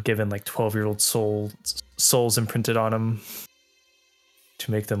being given like 12-year-old souls imprinted on them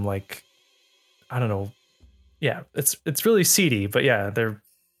to make them like, I don't know. Yeah, it's really seedy, but yeah,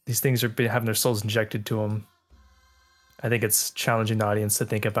 these things are having their souls injected to them. I think it's challenging the audience to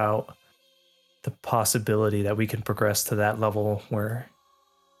think about the possibility that we can progress to that level where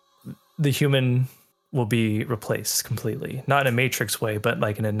the human will be replaced completely, not in a Matrix way, but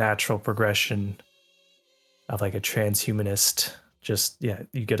like in a natural progression of like a transhumanist.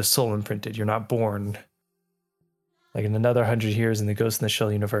 You get a soul imprinted. You're not born. Like in another 100 years in the Ghost in the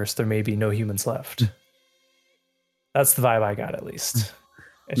Shell universe, there may be no humans left. That's the vibe I got, at least.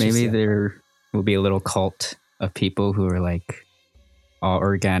 Maybe there will be a little cult of people who are like all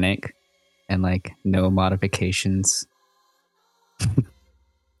organic and like no modifications.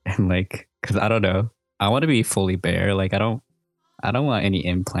 And like, cause I don't know, I want to be fully bare. Like I don't want any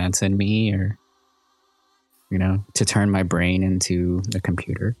implants in me or, to turn my brain into a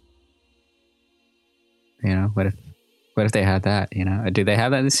computer. What if they had that? Do they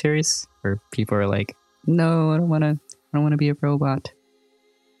have that in the series? Or people are like, no, I don't want to be a robot.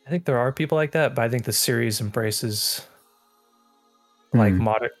 I think there are people like that, but I think the series embraces like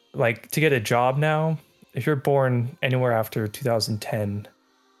modern, like to get a job now. If you're born anywhere after 2010,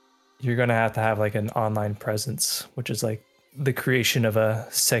 you're going to have like an online presence, which is like the creation of a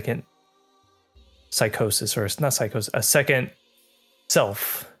second psychosis, or not psychosis, a second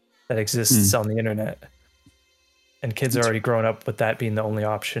self that exists on the internet. And kids are already grown up with that being the only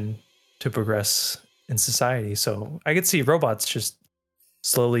option to progress in society. So I could see robots just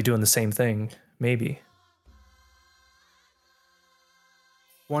slowly doing the same thing, maybe.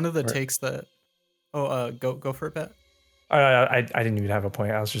 One of the Or- takes that go for it, Pat. I didn't even have a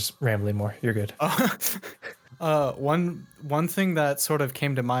point. I was just rambling more. You're good. One thing that sort of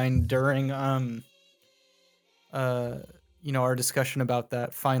came to mind during our discussion about the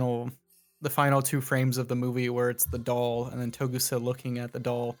final two frames of the movie where it's the doll and then Togusa looking at the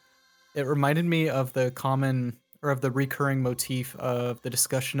doll. It reminded me of the recurring motif of the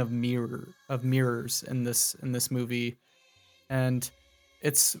discussion of mirrors in this movie. And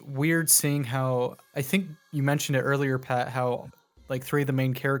it's weird seeing how, I think you mentioned it earlier, Pat, how like three of the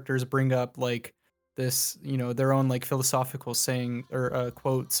main characters bring up like this, their own like philosophical saying or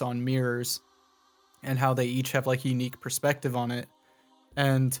quotes on mirrors and how they each have like a unique perspective on it.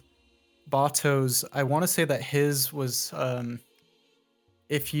 And Bato's, I want to say that his was,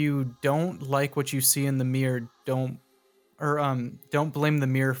 if you don't like what you see in the mirror, don't blame the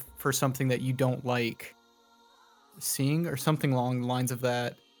mirror for something that you don't like seeing, or something along the lines of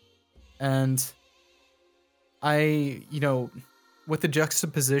that. And I, with the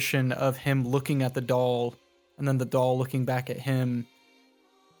juxtaposition of him looking at the doll and then the doll looking back at him,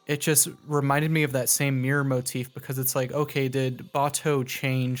 it just reminded me of that same mirror motif, because it's like, okay, did Bato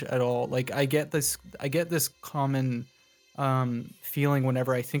change at all? Like I get this common feeling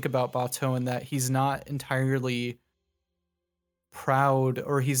whenever I think about Bato, and that he's not entirely proud,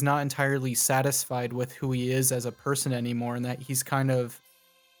 or he's not entirely satisfied with who he is as a person anymore, and that he's kind of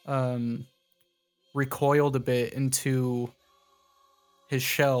recoiled a bit into his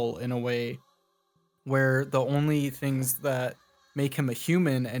shell in a way, where the only things that make him a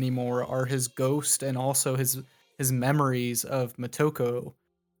human anymore are his ghost and also his memories of Motoko,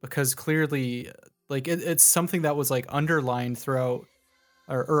 because clearly like it's something that was like underlined throughout,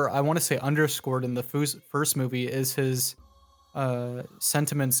 or I want to say underscored in the first movie, is his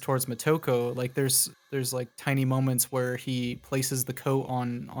sentiments towards Motoko. Like there's like tiny moments where he places the coat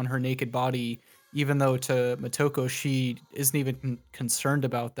on her naked body, even though to Motoko she isn't even concerned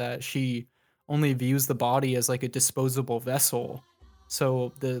about that. She only views the body as like a disposable vessel.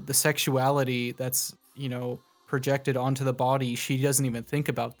 So the sexuality that's projected onto the body, she doesn't even think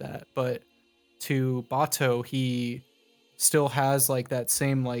about that. But to Bato, he still has like that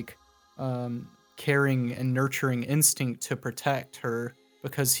same like caring and nurturing instinct to protect her,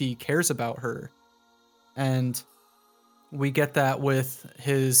 because he cares about her. And we get that with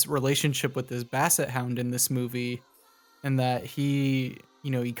his relationship with this basset hound in this movie, and that he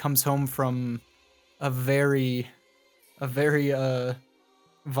comes home from a very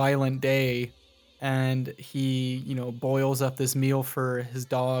violent day, and he boils up this meal for his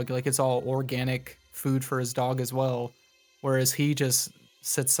dog. Like it's all organic food for his dog as well, whereas he just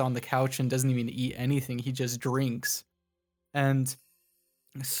sits on the couch and doesn't even eat anything. He just drinks. And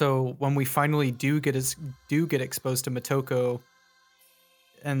so when we finally do get exposed to Motoko,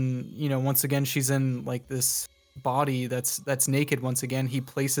 and once again she's in like this body that's naked once again, he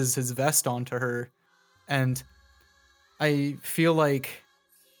places his vest onto her. And I feel like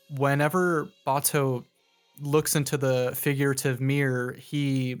whenever Bato looks into the figurative mirror,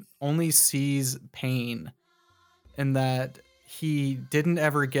 he only sees pain, and that he didn't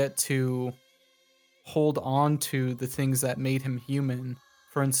ever get to hold on to the things that made him human.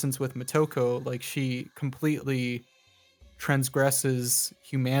 For instance, with Motoko, like she completely transgresses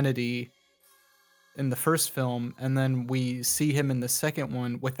humanity in the first film, and then we see him in the second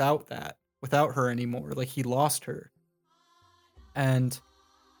one without her anymore. Like he lost her. And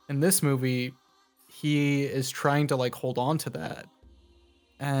in this movie, he is trying to like hold on to that.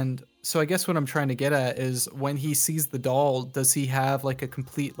 And so I guess what I'm trying to get at is, when he sees the doll, does he have like a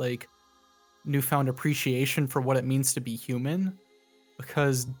complete like newfound appreciation for what it means to be human?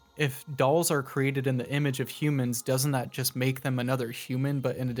 Because if dolls are created in the image of humans, doesn't that just make them another human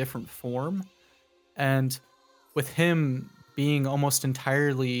but in a different form? And with him being almost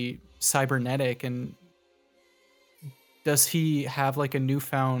entirely cybernetic, and does he have like a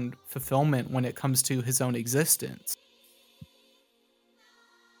newfound fulfillment when it comes to his own existence?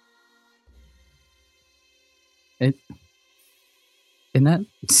 In that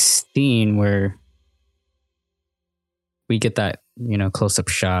scene where we get that, close-up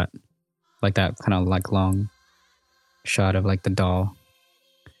shot, like that kind of like long shot of like the doll,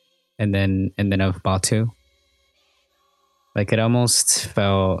 and then of Batu, like it almost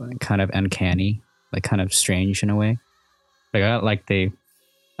felt kind of uncanny, like kind of strange in a way. Like I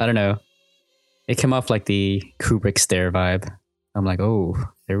don't know, it came off like the Kubrick stare vibe. I'm like, oh,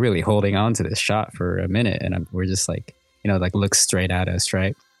 they're really holding on to this shot for a minute, and we're just like, like look straight at us,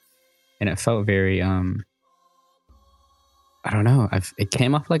 right? and it felt very I don't know. It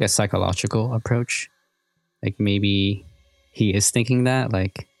came off like a psychological approach. Like maybe he is thinking that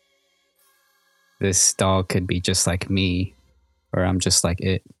like this doll could be just like me, or I'm just like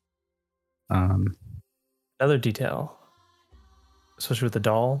it. Another detail, especially with the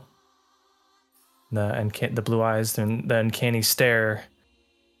doll, the blue eyes, and the uncanny stare.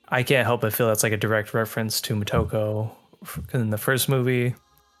 I can't help but feel that's like a direct reference to Motoko in the first movie.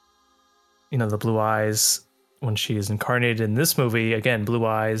 You know, the blue eyes when she is incarnated in this movie. Again, blue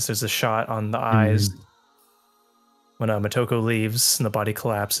eyes. There's a shot on the eyes when Motoko leaves and the body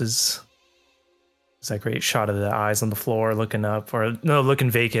collapses. It's that great shot of the eyes on the floor looking up, or no,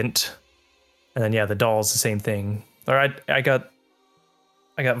 looking vacant. And then the doll's the same thing. Or I got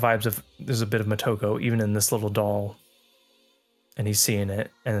vibes of there's a bit of Motoko even in this little doll, and he's seeing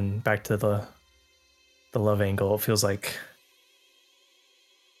it. And back to the love angle, it feels like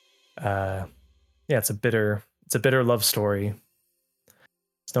it's a bitter love story.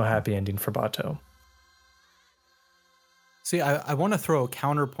 It's no happy ending for Bato. See, I want to throw a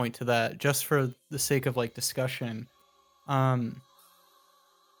counterpoint to that just for the sake of like discussion.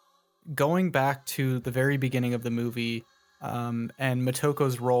 Going back to the very beginning of the movie, and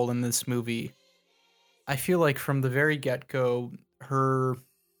Motoko's role in this movie, I feel like from the very get-go, her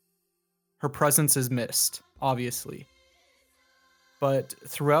presence is missed, obviously. But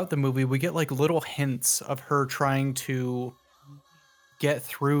throughout the movie, we get like little hints of her trying to get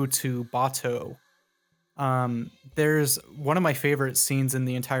through to Bato. There's one of my favorite scenes in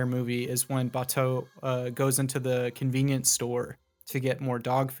the entire movie is when Bato goes into the convenience store to get more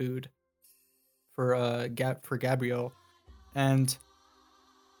dog food for Gabriel, and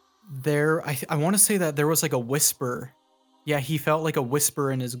there I want to say that there was like a whisper. Yeah, he felt like a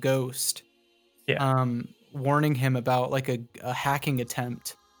whisper in his ghost. Yeah. Warning him about like a hacking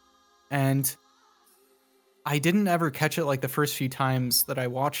attempt, and I didn't ever catch it like the first few times that I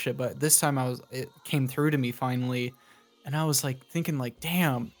watched it, but this time it came through to me finally, and I was like thinking like,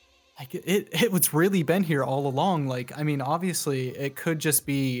 damn, like it was really been here all along. Like, I mean, obviously it could just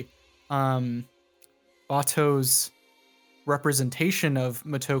be Bato's representation of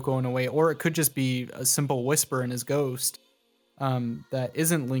Motoko in a way, or it could just be a simple whisper in his ghost that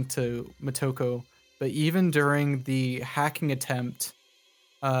isn't linked to Motoko. But even during the hacking attempt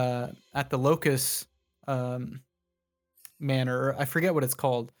at the Locust Manor, I forget what it's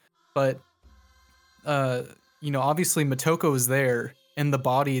called, but obviously Motoko is there in the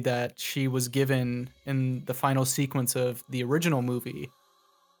body that she was given in the final sequence of the original movie,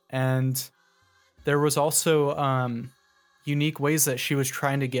 and there was also unique ways that she was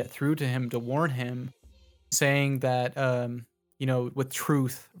trying to get through to him to warn him, saying that with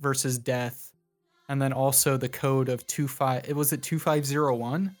truth versus death. And then also the code of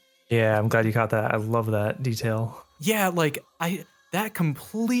 2501? Yeah, I'm glad you caught that. I love that detail. Yeah, like that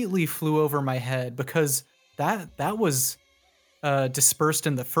completely flew over my head because that was dispersed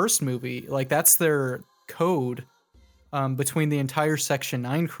in the first movie. Like that's their code between the entire Section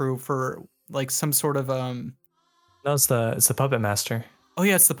 9 crew for like some sort of No, it's the Puppet Master. Oh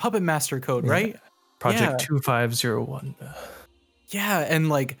yeah, it's the Puppet Master code, right? Project 2501. Yeah, and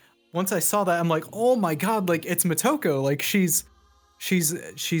like once I saw that, I'm like, oh my god, like it's Motoko. Like she's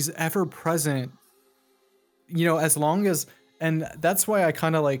ever present, as long as, and that's why I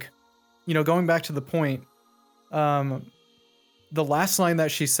kind of like, going back to the point, the last line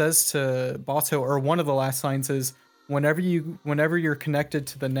that she says to Bato, or one of the last lines is, whenever you're connected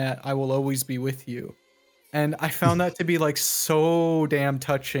to the net, I will always be with you. And I found that to be like so damn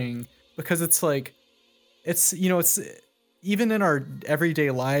touching, because it's like, it's even in our everyday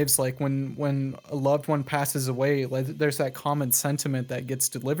lives, like when a loved one passes away, like there's that common sentiment that gets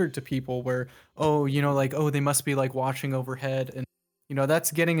delivered to people where, they must be like watching overhead. And,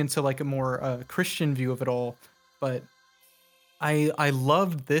 that's getting into like a more Christian view of it all. But I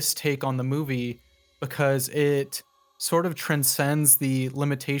loved this take on the movie because it sort of transcends the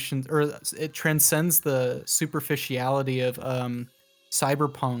limitations, or it transcends the superficiality of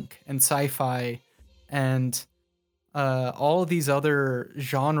cyberpunk and sci-fi and all of these other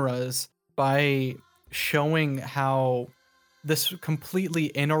genres by showing how this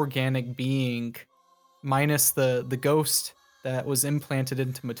completely inorganic being, minus the ghost that was implanted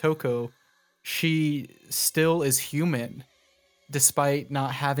into Motoko, she still is human despite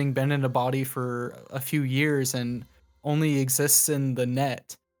not having been in a body for a few years and only exists in the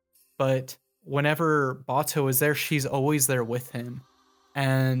net. But whenever Bato is there, she's always there with him.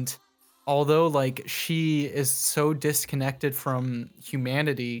 And although like she is so disconnected from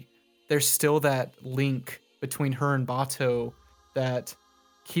humanity, there's still that link between her and Bato that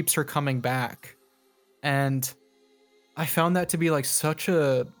keeps her coming back. And I found that to be like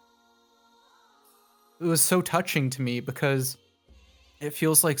it was so touching to me, because it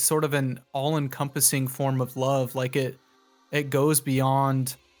feels like sort of an all-encompassing form of love. Like it goes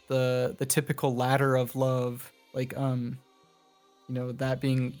beyond the typical ladder of love, like that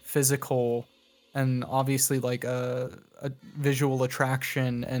being physical, and obviously like a visual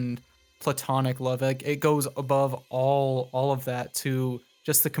attraction and platonic love. Like it goes above all of that to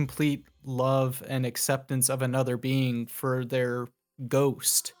just the complete love and acceptance of another being for their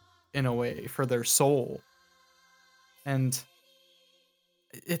ghost, in a way, for their soul. And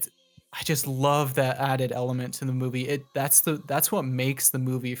I just love that added element to the movie. That's what makes the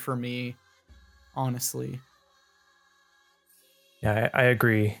movie for me, honestly. Yeah, I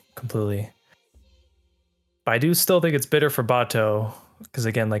agree completely. But I do still think it's bitter for Bato, because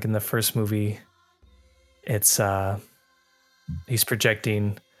again, like in the first movie, it's he's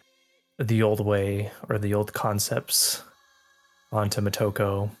projecting the old way or the old concepts onto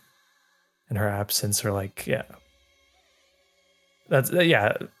Motoko, and her absence, or like, yeah.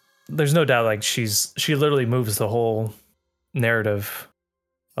 There's no doubt, like she literally moves the whole narrative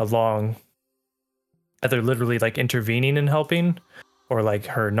along, either literally like intervening and helping, or like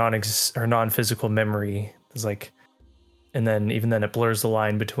her non-physical memory is like, and then even then it blurs the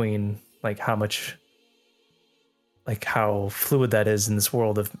line between like how much, like how fluid that is in this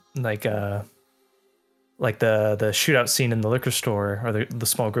world of like the shootout scene in the liquor store, or the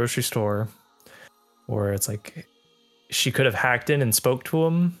small grocery store, where it's like she could have hacked in and spoke to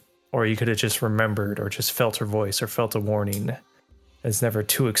him, or you could have just remembered or just felt her voice or felt a warning. It's never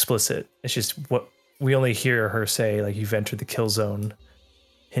too explicit. It's just what we only hear her say, like, you've entered the kill zone,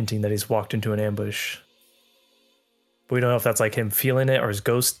 hinting that he's walked into an ambush. But we don't know if that's like him feeling it, or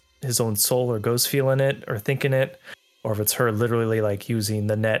his own soul or ghost feeling it or thinking it, or if it's her literally like using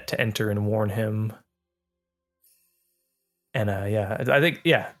the net to enter and warn him. And I think,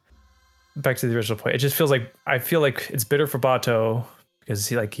 back to the original point, it just feels like, I feel like it's bitter for Bato, because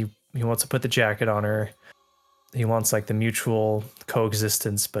he wants to put the jacket on her. He wants like the mutual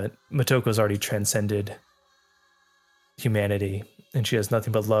coexistence, but Motoko's already transcended humanity, and she has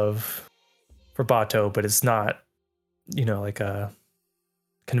nothing but love for Bato, but it's not, like a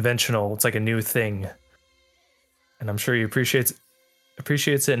conventional, it's like a new thing. And I'm sure he appreciates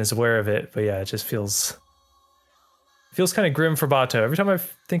it and is aware of it, but yeah, it just feels kind of grim for Bato. Every time I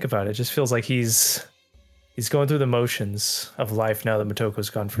think about it, it just feels like he's going through the motions of life now that Motoko's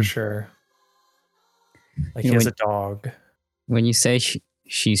gone, for sure. Like he has a dog. When you say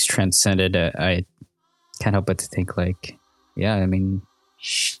she's transcended, I can't help but to think like, yeah, I mean,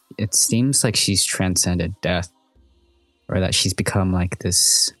 it seems like she's transcended death, or that she's become like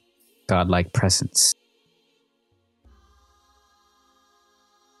this godlike presence.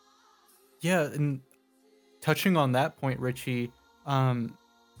 Yeah, and touching on that point, Richie,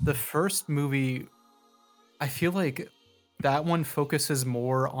 the first movie, I feel like that one focuses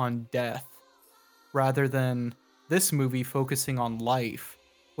more on death rather than this movie focusing on life,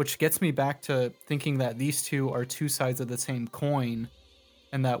 which gets me back to thinking that these two are two sides of the same coin,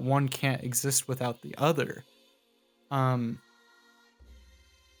 and that one can't exist without the other. And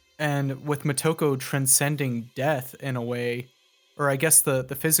with Motoko transcending death in a way, or I guess the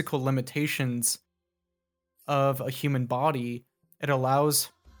physical limitations of a human body, it allows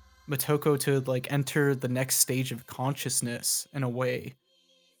Motoko to like enter the next stage of consciousness in a way.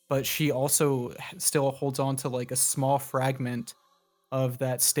 But she also still holds on to like a small fragment of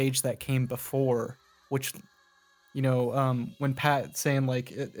that stage that came before, which, when Pat saying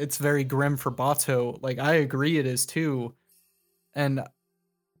like it's very grim for Bato, like I agree it is too. And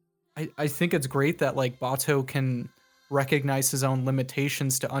I think it's great that like Bato can recognize his own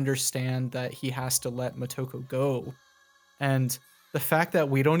limitations to understand that he has to let Motoko go. And the fact that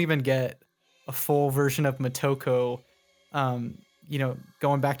we don't even get a full version of Motoko,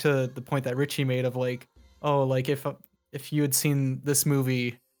 going back to the point that Richie made of like, oh, like if you had seen this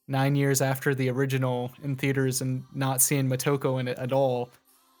movie 9 years after the original in theaters and not seeing Motoko in it at all,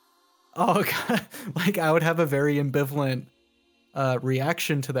 oh God, like I would have a very ambivalent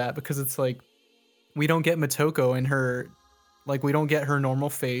reaction to that, because it's like, we don't get Motoko in her, like we don't get her normal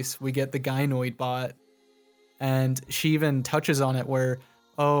face. We get the gynoid bot, and she even touches on it where,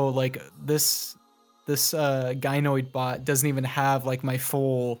 oh, like this gynoid bot doesn't even have like my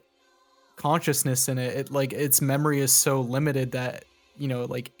full consciousness in it. It like its memory is so limited that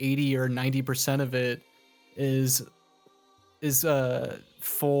like 80 or 90% of it is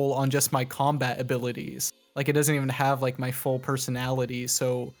full on just my combat abilities. Like it doesn't even have like my full personality.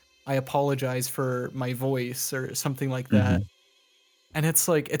 So I apologize for my voice or something like that. And it's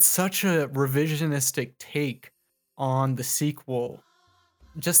like it's such a revisionistic take on the sequel.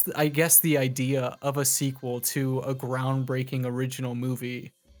 Just I guess the idea of a sequel to a groundbreaking original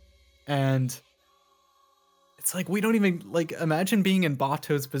movie. And it's like we don't even like imagine being in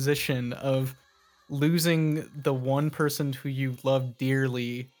Bato's position of losing the one person who you love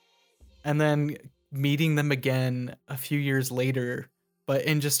dearly and then meeting them again a few years later, but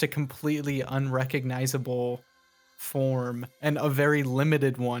in just a completely unrecognizable form and a very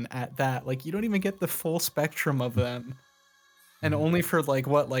limited one at that. Like you don't even get the full spectrum of them. And only for like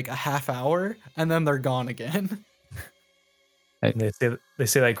a half hour, and then they're gone again. And they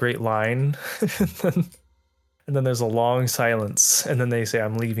say that great line, and then there's a long silence, and then they say,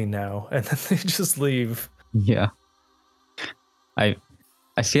 "I'm leaving now," and then they just leave. Yeah. I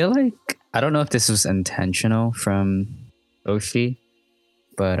feel like I don't know if this was intentional from Oshii,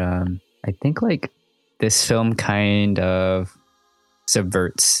 but I think like this film kind of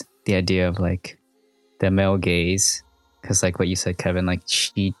subverts the idea of like the male gaze, because like what you said, Kevin, like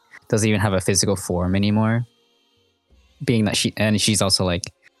she doesn't even have a physical form anymore, being that she's also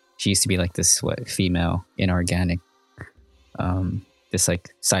like she used to be like this female inorganic this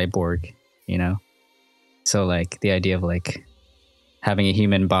like cyborg, you know. So like the idea of like having a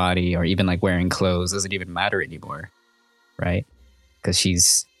human body or even like wearing clothes doesn't even matter anymore, right? Because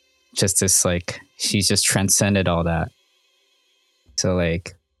she's just this like she's just transcended all that. So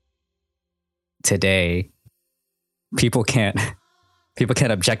like today people can't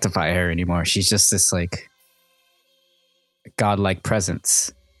objectify her anymore. She's just this like godlike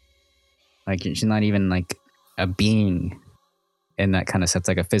presence. Like she's not even like a being in that kind of sense,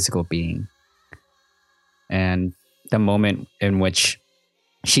 like a physical being. And the moment in which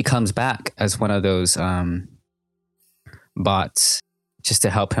she comes back as one of those bots just to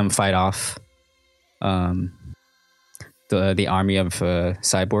help him fight off the army of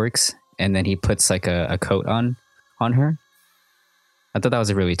cyborgs, and then he puts like a coat on her. I thought that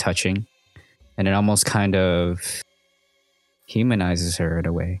was really touching, and it almost kind of humanizes her in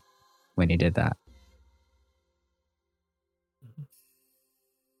a way when he did that.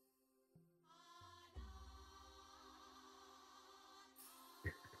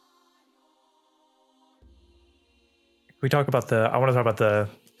 We talk about I want to talk about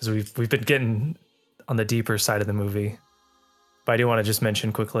because we've been getting on the deeper side of the movie, but I do want to just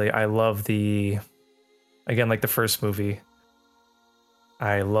mention quickly, I love again, like the first movie,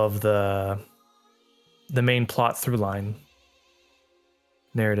 I love the main plot through line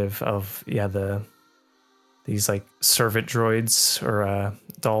narrative of these like servant droids or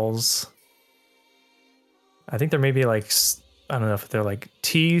dolls. I think they're maybe like, I don't know if they're like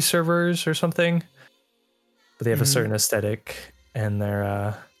tea servers or something, but they have a certain aesthetic, and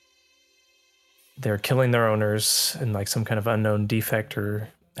they're killing their owners in like some kind of unknown defect or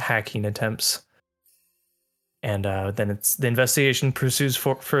hacking attempts. And then the investigation pursues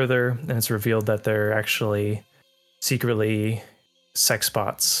further, and it's revealed that they're actually secretly sex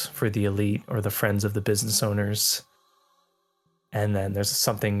bots for the elite or the friends of the business owners. And then there's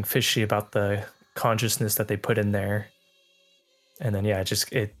something fishy about the consciousness that they put in there. And then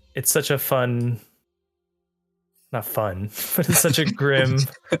it's such a fun, not fun, but it's such a grim.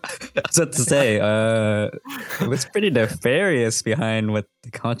 I was about to say, it was pretty nefarious behind what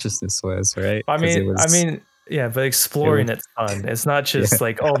the consciousness was, right? I mean, yeah, but exploring it's fun. It's not just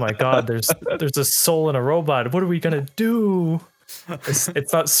like, oh my god, there's a soul in a robot. What are we gonna do?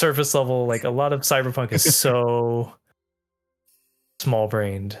 It's not surface level. Like a lot of cyberpunk is so small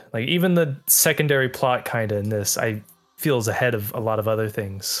brained. Like even the secondary plot kind of in this, I feel is ahead of a lot of other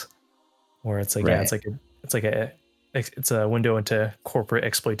things. Where it's like, right. It's a window into corporate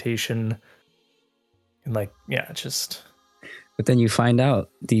exploitation, and like, yeah, just. But then you find out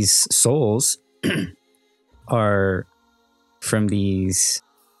these souls are from these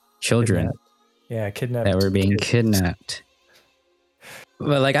children. Kidnapped. That were being kidnapped.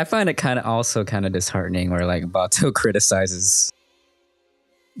 But like, I find it kind of disheartening where like Bato criticizes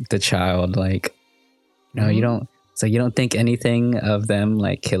the child, like, no, you don't. So you don't think anything of them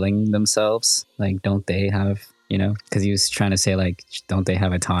like killing themselves? Like, don't they have, you know? Because he was trying to say like, don't they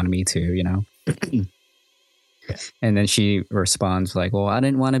have autonomy too, you know? And then she responds like, well, I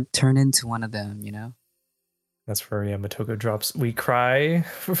didn't want to turn into one of them, you know? That's where Motoko drops, we cry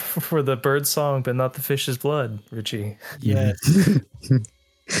for the bird song, but not the fish's blood, Richie. Yes.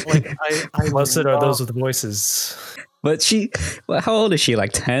 Like I Blessed are those with voices. But how old is she?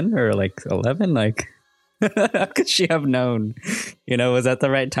 Like 10 or like 11? Like, how could she have known? You know, was that the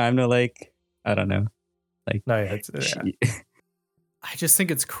right time to like, I don't know. Like, no, yeah, I just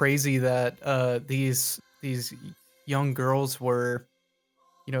think it's crazy that these young girls were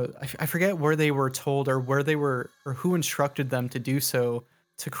I forget where they were told or where they were or who instructed them to do so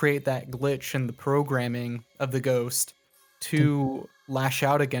to create that glitch in the programming of the ghost to lash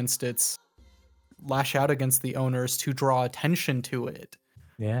out against the owners to draw attention to it.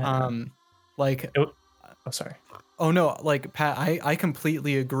 Yeah. Like Oh, sorry. Oh no, like Pat, I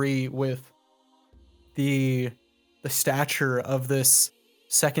completely agree with the stature of this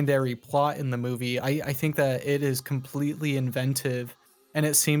secondary plot in the movie. I think that it is completely inventive and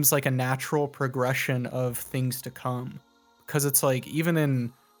it seems like a natural progression of things to come. Because it's like even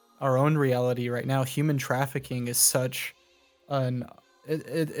in our own reality right now, human trafficking is such an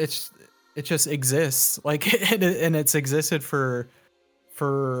it just exists. Like and it's existed for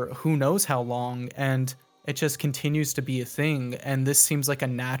who knows how long, and it just continues to be a thing, and this seems like a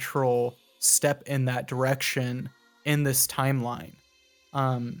natural step in that direction in this timeline.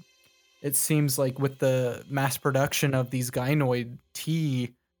 It seems like with the mass production of these gynoid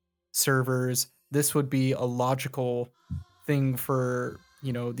T servers, this would be a logical thing for,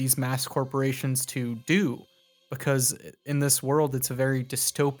 these mass corporations to do, because in this world it's a very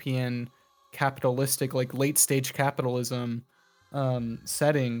dystopian capitalistic, like late stage capitalism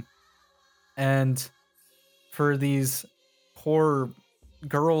setting, and for these poor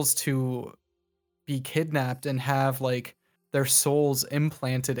girls to be kidnapped and have like their souls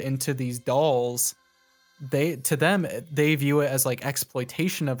implanted into these dolls, they view it as like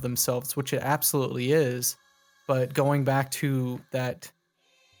exploitation of themselves, which it absolutely is. But going back to that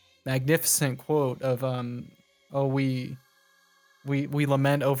magnificent quote of we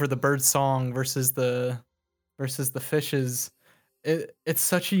lament over the bird song versus the fishes, it's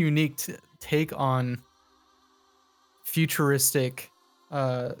such a unique take on futuristic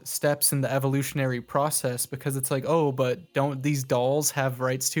steps in the evolutionary process, because it's like, oh, but don't these dolls have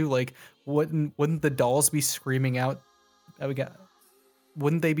rights too? Like, wouldn't the dolls be screaming out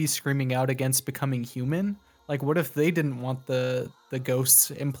wouldn't they be screaming out against becoming human? Like, what if they didn't want the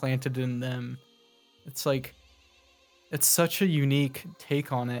ghosts implanted in them? It's like, it's such a unique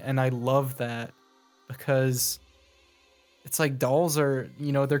take on it, and I love that, because it's like dolls are,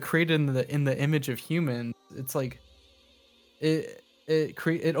 they're created in the image of humans. It's like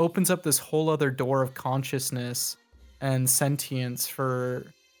it opens up this whole other door of consciousness and sentience for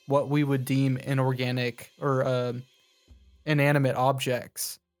what we would deem inorganic or inanimate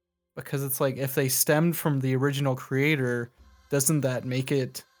objects, because it's like, if they stemmed from the original creator, doesn't that make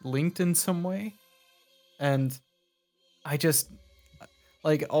it linked in some way? And I just,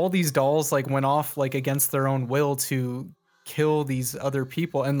 like, all these dolls like went off like against their own will to kill these other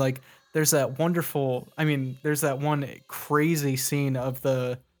people, and like there's that one crazy scene of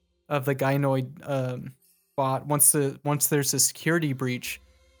the gynoid bot. Once there's a security breach,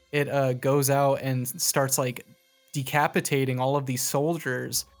 it goes out and starts like decapitating all of these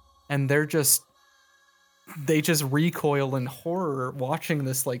soldiers, and they just recoil in horror watching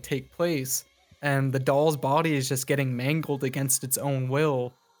this like take place, and the doll's body is just getting mangled against its own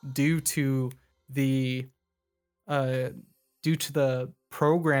will due to the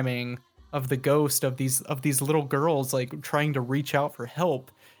programming of the ghost of these little girls like trying to reach out for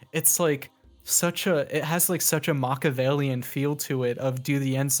help. It's like it has like such a Machiavellian feel to it of, do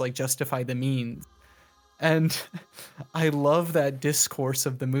the ends like justify the means? And I love that discourse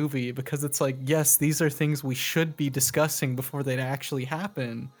of the movie, because it's like, yes, these are things we should be discussing before they actually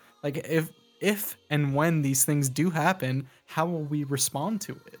happen. Like, if and when these things do happen, how will we respond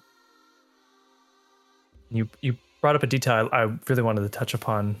to it? You brought up a detail I really wanted to touch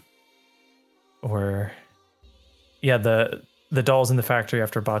upon, where, yeah, the dolls in the factory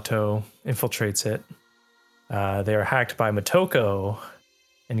after Bato infiltrates it, they are hacked by Motoko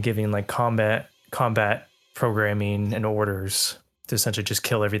and giving like combat programming and orders to essentially just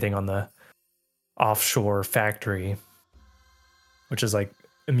kill everything on the offshore factory, which is like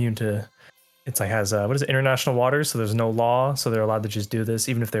immune to, it's like has international waters, so there's no law, so they're allowed to just do this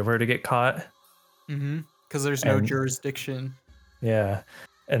even if they were to get caught. Because there's no jurisdiction. Yeah.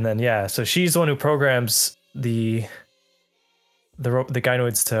 And then, so she's the one who programs the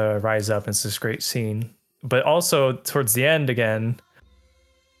gynoids to rise up. It's this great scene. But also towards the end again,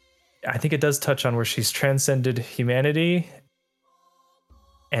 I think it does touch on where she's transcended humanity,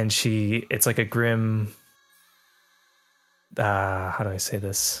 and it's like a grim, how do I say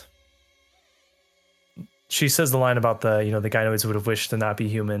this? She says the line about the gynoids would have wished to not be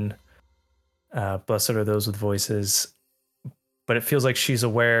human. Blessed are those with voices. But it feels like she's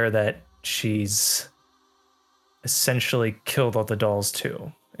aware that she's essentially killed all the dolls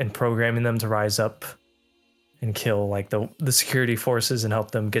too, and programming them to rise up and kill like the security forces and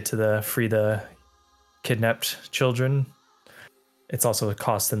help them get to free the kidnapped children. it's also a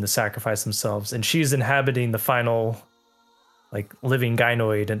cost them to sacrifice themselves. And she's inhabiting the final, like, living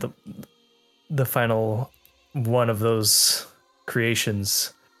gynoid and the final one of those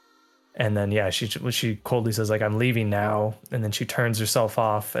creations. And then yeah, she coldly says like, I'm leaving now, and then she turns herself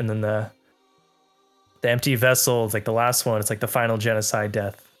off, and then the empty vessel is like the last one. It's like the final genocide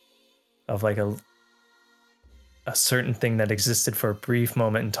death of like a certain thing that existed for a brief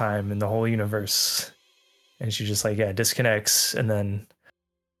moment in time in the whole universe. And she just like, yeah, disconnects. And then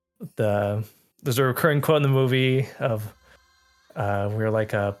there's a recurring quote in the movie of we're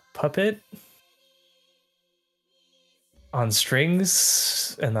like a puppet on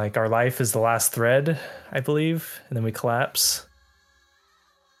strings, and like our life is the last thread, I believe, and then we collapse.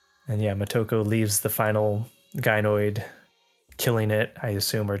 And yeah, Motoko leaves the final gynoid, killing it, I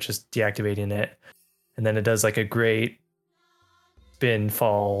assume, or just deactivating it. And then it does like a great spin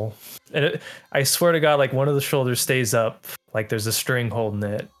fall. And I swear to God, like one of the shoulders stays up, like there's a string holding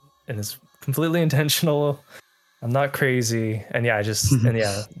it, and it's completely intentional. I'm not crazy. And yeah, and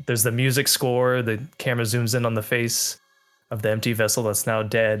yeah, there's the music score. The camera zooms in on the face of the empty vessel that's now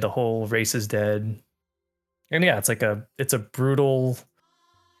dead. The whole race is dead. And yeah, it's a brutal,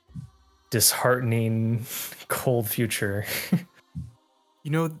 disheartening, cold future.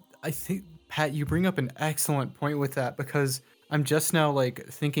 You know, I think, Pat, you bring up an excellent point with that, because I'm just now like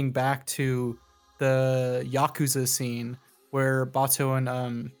thinking back to the Yakuza scene where Bato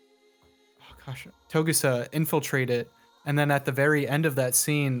and Togusa infiltrate it, and then at the very end of that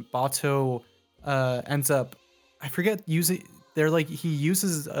scene, Bato ends up, I forget, he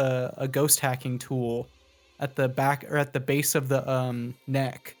uses a ghost hacking tool at the back or at the base of the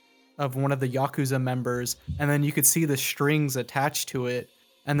neck of one of the Yakuza members, and then you could see the strings attached to it,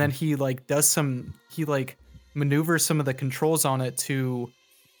 and then he maneuvers some of the controls on it to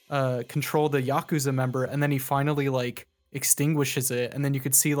control the Yakuza member, and then he finally like extinguishes it, and then you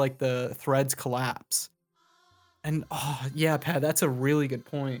could see like the threads collapse. And oh yeah, Pat, that's a really good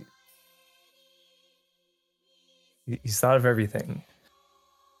point. He's thought of everything.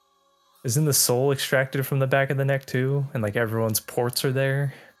 Isn't the soul extracted from the back of the neck too? And like everyone's ports are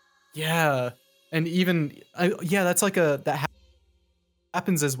there. Yeah, and even that's like that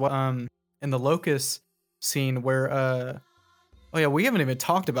happens as well in the Locust scene where we haven't even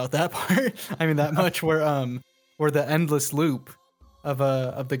talked about that part. I mean that much where the endless loop of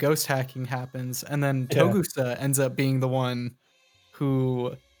the ghost hacking happens, and then Togusa ends up being the one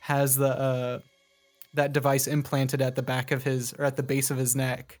who has the that device implanted at the back of at the base of his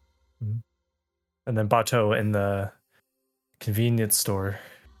neck. And then Bato in the convenience store.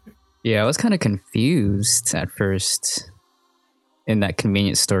 Yeah, I was kind of confused at first in that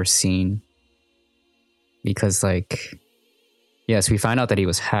convenience store scene, because like, yes, we find out that he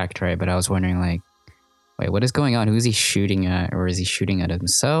was hacked, right? But I was wondering like, wait, what is going on? Who is he shooting at? Or is he shooting at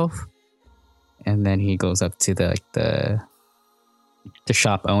himself? And then he goes up to the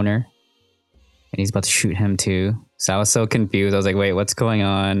shop owner, and he's about to shoot him too. So I was so confused. I was like, wait, what's going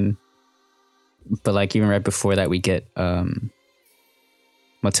on? But like even right before that, we get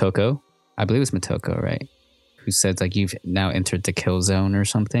Motoko. I believe it's Motoko, right? Who says like, you've now entered the kill zone or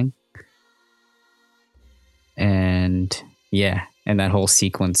something. And yeah, and that whole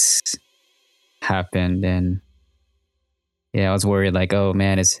sequence happened, and yeah, I was worried like, oh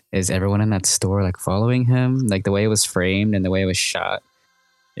man, is everyone in that store like following him? Like the way it was framed and the way it was shot,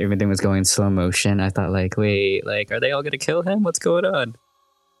 everything was going slow motion. I thought like, wait, like are they all gonna kill him? What's going on?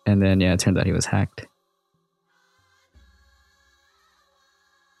 And then yeah, it turned out he was hacked.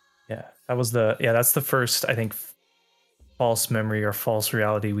 Yeah, that's the first, I think, false memory or false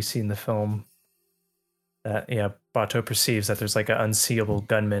reality we see in the film. That Bato perceives that there's like an unseeable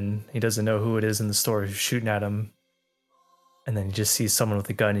gunman. He doesn't know who it is in the store who's shooting at him, and then he just sees someone with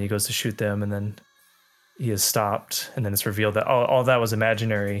a gun and he goes to shoot them, and then he is stopped, and then it's revealed that all that was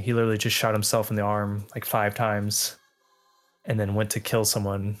imaginary. He literally just shot himself in the arm like 5 times, and then went to kill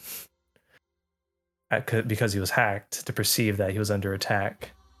someone because he was hacked to perceive that he was under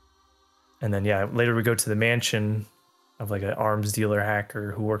attack. And then later we go to the mansion of like an arms dealer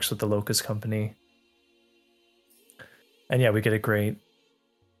hacker who works with the Locust Company. And we get a great.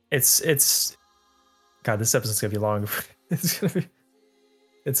 It's God, this episode's gonna be long.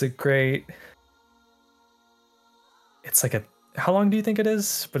 It's a great. It's like how long do you think it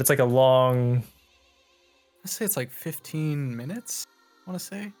is? But it's like a long. Let's say it's like 15 minutes. I want to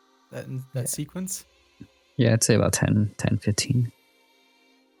say that sequence. Yeah, I'd say about 10, 15.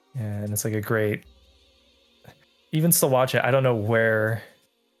 Yeah, and it's like a great. Even still watch it. I don't know where.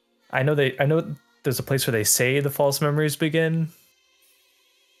 I know there's a place where they say the false memories begin,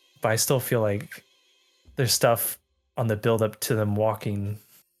 but I still feel like there's stuff on the build up to them walking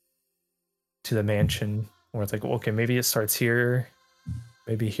to the mansion, where it's like, okay, maybe it starts here.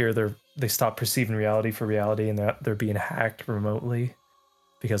 Maybe here they stop perceiving reality for reality, and they're being hacked remotely.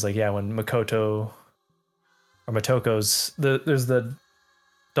 Because like, yeah, when Motoko's there's the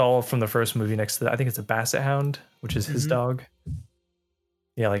doll from the first movie next to I think it's a basset hound, which is his dog.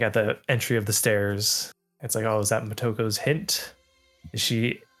 Yeah, like at the entry of the stairs, it's like, oh, is that Motoko's hint? Is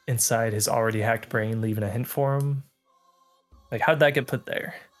she inside his already hacked brain, leaving a hint for him? Like, how'd that get put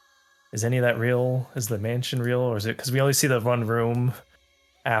there? Is any of that real? Is the mansion real, or is it because we only see the one room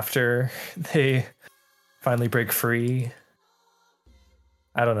after they finally break free?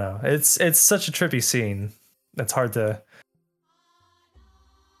 I don't know. It's such a trippy scene. That's hard to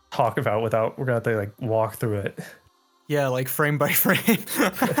talk about without we're gonna have to like walk through it. Yeah, like frame by frame.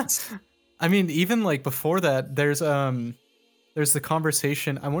 I mean, even like before that, there's the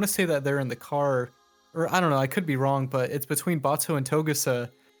conversation. I want to say that they're in the car, or I don't know, I could be wrong, but it's between Bato and Togusa,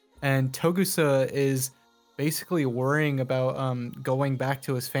 and Togusa is basically worrying about going back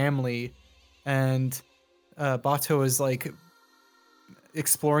to his family, and Bato is like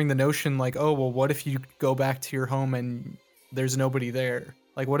exploring the notion like, oh, well, what if you go back to your home and there's nobody there?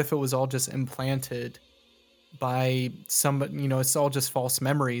 Like, what if it was all just implanted by somebody, you know, it's all just false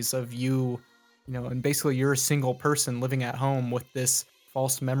memories of you, you know, and basically you're a single person living at home with this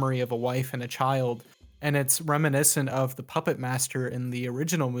false memory of a wife and a child. And it's reminiscent of the puppet master in the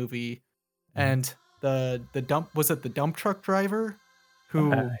original movie. And the dump truck driver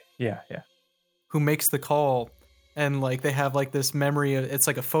who who makes the call, and like they have like this memory of, it's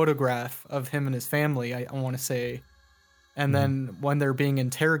like a photograph of him and his family, I want to say. And then when they're being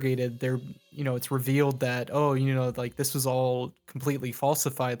interrogated, they're, you know, it's revealed that, oh, you know, like this was all completely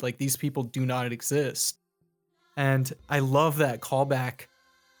falsified. Like these people do not exist. And I love that callback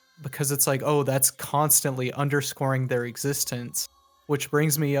because it's like, oh, that's constantly underscoring their existence, which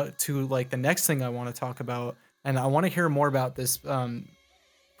brings me to like the next thing I want to talk about. And I want to hear more about this from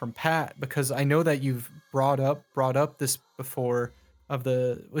Pat, because I know that you've brought up this before of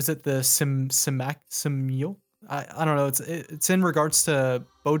the, was it the Simule? I don't know. It's in regards to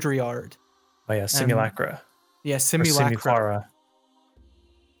Baudrillard. Oh yeah, Simulacra. Yeah, Simulacra. Simulacra.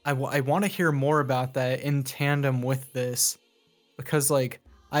 I want to hear more about that in tandem with this, because like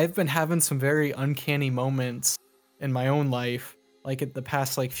I've been having some very uncanny moments in my own life, like at the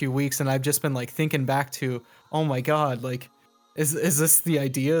past like few weeks, and I've just been like thinking back to, oh my god, like is this the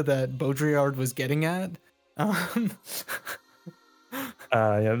idea that Baudrillard was getting at?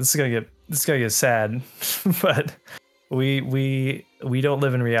 Yeah, this is gonna get sad, but we don't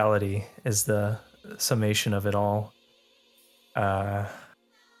live in reality is the summation of it all.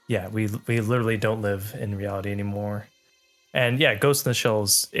 Yeah, we literally don't live in reality anymore. And yeah, Ghost in the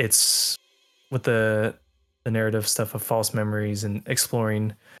Shells, it's with the narrative stuff of false memories and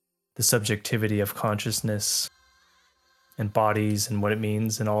exploring the subjectivity of consciousness and bodies and what it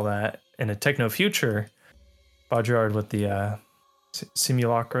means and all that. In a techno future, Baudrillard with the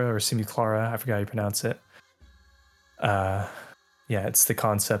Simulacra or Simulacra, I forgot how you pronounce it. Yeah, it's the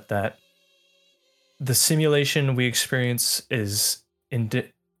concept that the simulation we experience is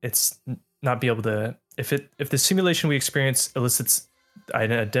it's not be able to, if the simulation we experience elicits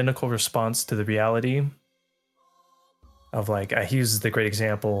an identical response to the reality of, like, he uses the great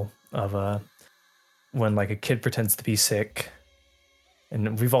example of when like a kid pretends to be sick.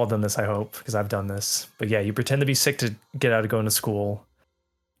 And we've all done this, I hope, because I've done this. But yeah, you pretend to be sick to get out of going to school,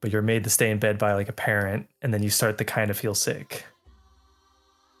 but you're made to stay in bed by like a parent, and then you start to kind of feel sick.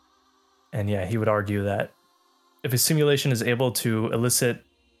 And yeah, he would argue that if a simulation is able to elicit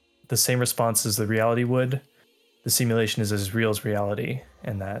the same response as the reality would, the simulation is as real as reality,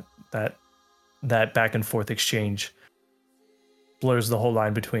 and that back and forth exchange blurs the whole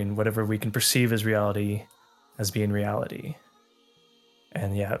line between whatever we can perceive as reality as being reality.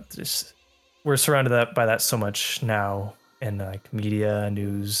 And yeah, just we're surrounded by that so much now in like media,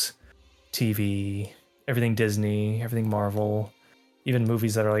 news, TV, everything Disney, everything Marvel, even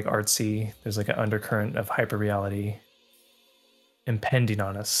movies that are like artsy. There's like an undercurrent of hyper reality impending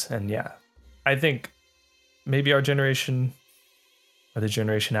on us. And yeah, I think maybe our generation or the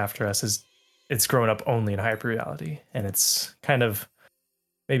generation after us it's grown up only in hyper reality, and it's kind of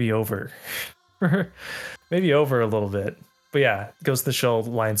maybe over, maybe over a little bit. But yeah, Ghost in the Shell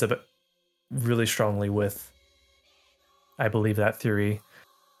lines up really strongly with, I believe, that theory.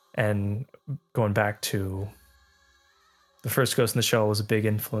 And going back to the first Ghost in the Shell was a big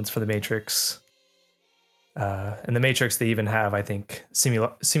influence for the Matrix. And the Matrix, they even have, I think,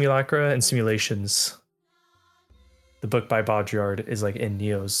 Simulacra and Simulations. The book by Baudrillard is like in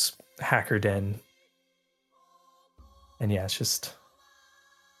Neo's hacker den. And yeah, it's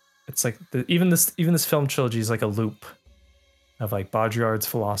like even this film trilogy is like a loop of like Baudrillard's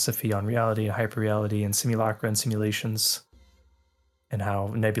philosophy on reality and hyperreality and simulacra and simulations, and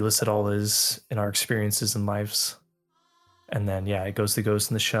how nebulous it all is in our experiences and lives. And then yeah, it goes to Ghost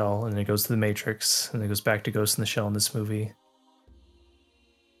in the Shell, and then it goes to the Matrix, and then it goes back to Ghost in the Shell in this movie.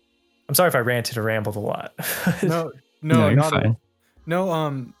 I'm sorry if I ranted or rambled a lot. No, you're not at fine.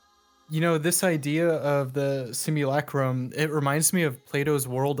 all. No, this idea of the simulacrum, it reminds me of Plato's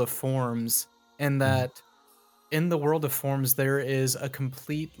World of Forms, and that in the World of Forms there is a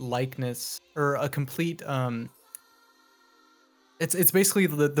complete likeness, or a complete it's basically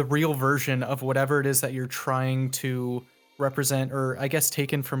the real version of whatever it is that you're trying to represent, or I guess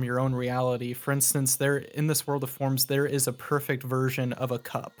taken from your own reality. For instance, there in this World of Forms there is a perfect version of a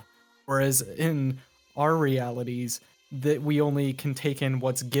cup, whereas in our realities that we only can take in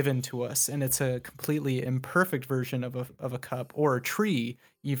what's given to us, and it's a completely imperfect version of a cup or a tree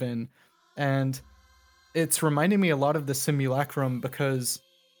even. And it's reminding me a lot of the simulacrum, because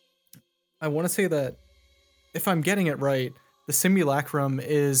I want to say that if I'm getting it right, the simulacrum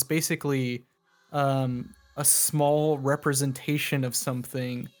is basically a small representation of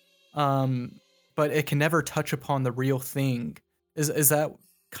something, but it can never touch upon the real thing. Is that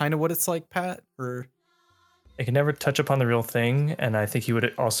kind of what it's like, Pat? Or It can never touch upon the real thing, and I think he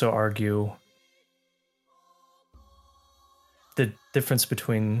would also argue the difference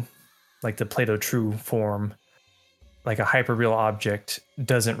between like the Plato true form, like a hyperreal object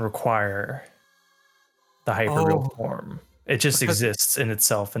doesn't require the hyperreal form. It just exists in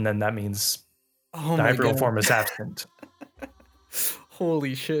itself, and then that means oh the my hyperreal god, form is absent.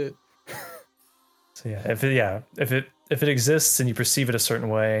 holy shit! So if it exists and you perceive it a certain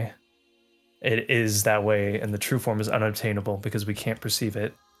way, it is that way, and the true form is unobtainable because we can't perceive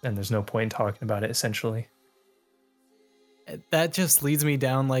it, and there's no point in talking about it, essentially. That just leads me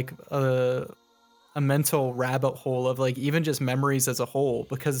down like a mental rabbit hole of like even just memories as a whole,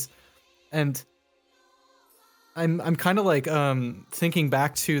 because and I'm kind of like thinking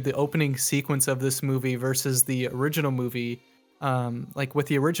back to the opening sequence of this movie versus the original movie. Like with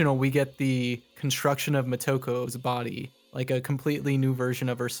the original, we get the construction of Motoko's body, like a completely new version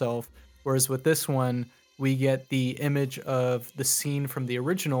of herself. Whereas with this one, we get the image of the scene from the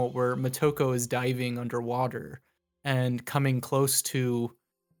original where Motoko is diving underwater and coming close to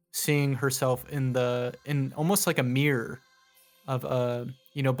seeing herself in almost like a mirror of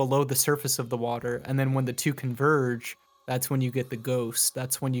below the surface of the water. And then when the two converge, that's when you get the ghost.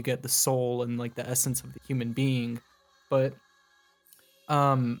 That's when you get the soul and like the essence of the human being. But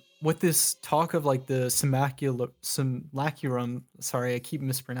with this talk of like the simulacrum, sorry, I keep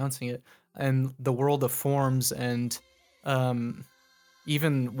mispronouncing it, and the world of forms, and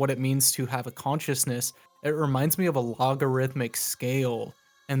even what it means to have a consciousness, it reminds me of a logarithmic scale,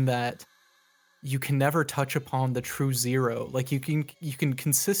 and that you can never touch upon the true zero. Like you can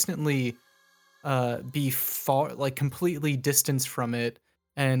consistently be far, like completely distanced from it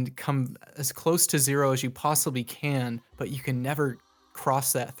and come as close to zero as you possibly can, but you can never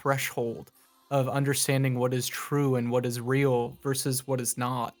cross that threshold of understanding what is true and what is real versus what is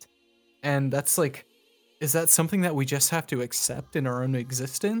not. And that's like, is that something that we just have to accept in our own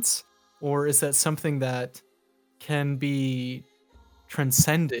existence? Or is that something that can be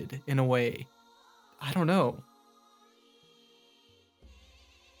transcended in a way? I don't know.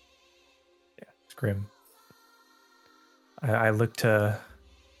 Yeah, it's grim. I look to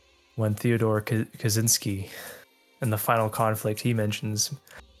when Theodore Kaczynski in the final conflict, he mentions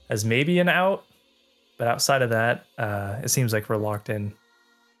as maybe an out, but outside of that, it seems like we're locked in,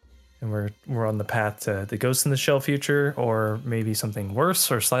 and we're on the path to the Ghost in the Shell future, or maybe something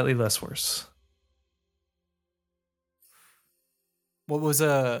worse or slightly less worse. What was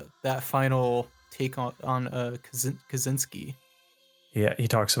that final take on Kaczynski? Yeah, he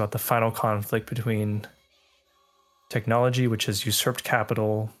talks about the final conflict between technology, which has usurped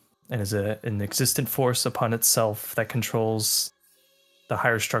capital and is an existent force upon itself that controls the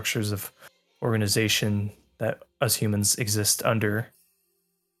higher structures of organization that us humans exist under.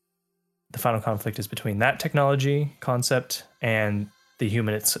 The final conflict is between that technology concept and the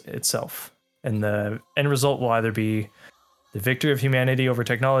human itself. And the end result will either be the victory of humanity over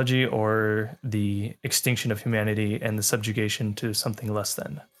technology or the extinction of humanity and the subjugation to something less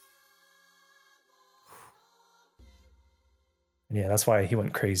than. And yeah, that's why he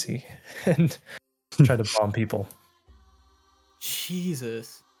went crazy and tried to bomb people.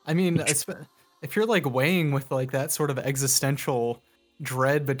 Jesus. I mean, if you're like weighing with like that sort of existential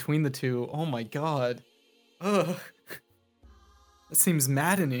dread between the two, oh my god. Ugh. That seems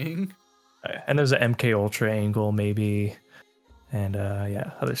maddening. And there's an MK Ultra angle maybe, and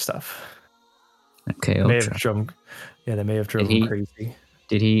yeah, other stuff. Okay, They may have Ultra. drove, yeah, they may have driven he- crazy.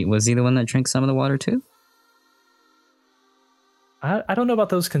 Was he the one that drank some of the water too? I don't know about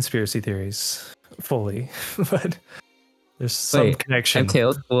those conspiracy theories fully, but there's some Wait, connection. MK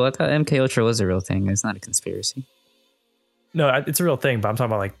Ultra. Well, I thought MK Ultra was a real thing. It's not a conspiracy. No, it's a real thing, but I'm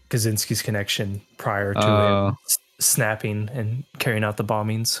talking about like Kaczynski's connection prior to him snapping and carrying out the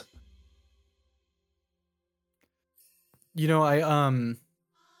bombings. You know,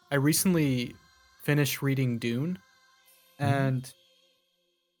 I recently finished reading Dune, and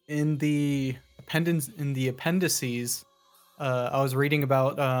in the appendices, I was reading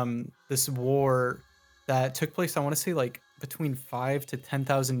about this war that took place. I want to say like between 5 to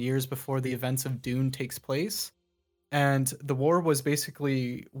 10,000 years before the events of Dune takes place, and the war was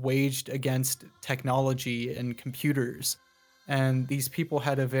basically waged against technology and computers, and these people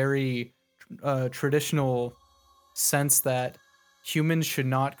had a very traditional sense that humans should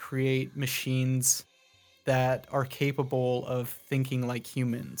not create machines that are capable of thinking like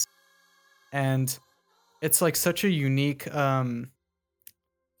humans. And it's like such a unique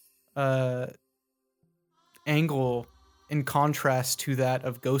angle in contrast to that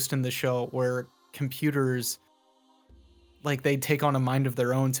of Ghost in the Shell, where computers, like, they take on a mind of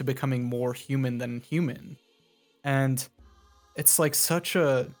their own to becoming more human than human. And it's like such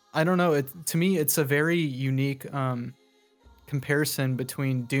a, I don't know, to me it's a very unique comparison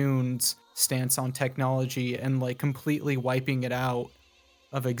between Dune's stance on technology and like completely wiping it out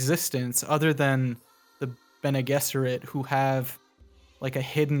of existence, other than the Bene Gesserit, who have like a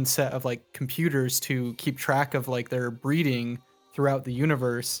hidden set of like computers to keep track of like their breeding throughout the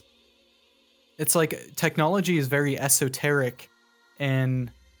universe. It's like technology is very esoteric in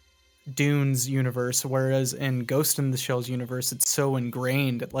Dune's universe, whereas in Ghost in the Shell's universe, it's so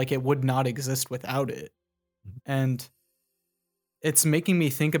ingrained, like it would not exist without it. And it's making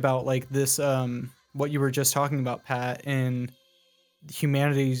me think about like this, what you were just talking about, Pat, in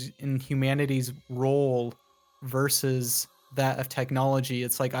humanity's role versus that of technology.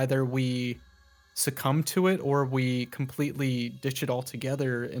 It's like either we succumb to it or we completely ditch it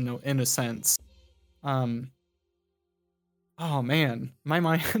altogether in a sense. Oh man, my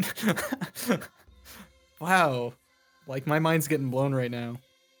mind. Wow, like my mind's getting blown right now.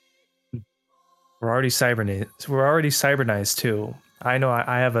 We're already cybernized too. I know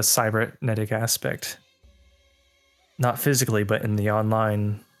I have a cybernetic aspect. Not physically, but in the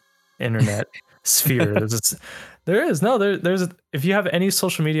online internet sphere. There's if you have any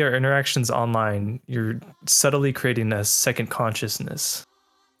social media or interactions online, you're subtly creating a second consciousness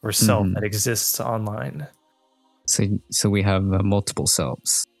or self that exists online. So we have multiple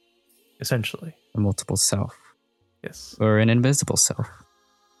selves, essentially. A multiple self. Yes. Or an invisible self.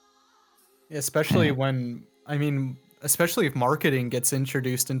 Especially especially if marketing gets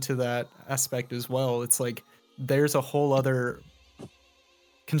introduced into that aspect as well. It's like there's a whole other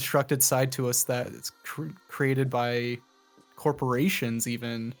constructed side to us that is created by corporations,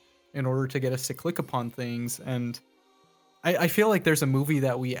 even in order to get us to click upon things. And I feel like there's a movie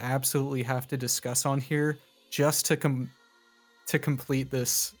that we absolutely have to discuss on here just to complete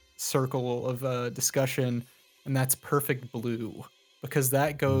this circle of discussion, and that's Perfect Blue, because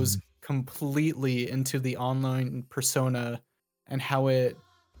that goes completely into the online persona and how it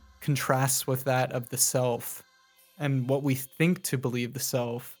contrasts with that of the self and what we think to believe the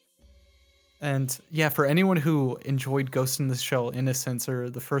self. And yeah, for anyone who enjoyed Ghost in the Shell Innocence or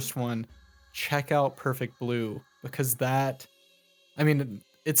the first one, check out Perfect Blue, because that, I mean,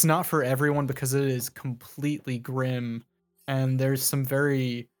 it's not for everyone because it is completely grim and there's some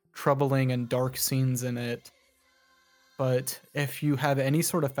very troubling and dark scenes in it. But if you have any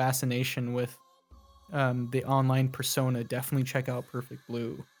sort of fascination with the online persona, definitely check out Perfect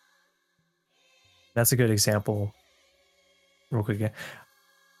Blue. That's a good example. Real quick,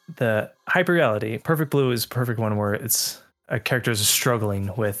 the hyperreality. Perfect Blue is a perfect one where it's a character is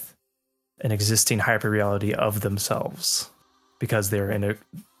struggling with an existing hyperreality of themselves because they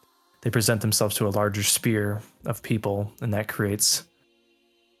present themselves to a larger sphere of people, and that creates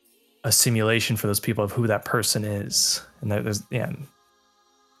a simulation for those people of who that person is, and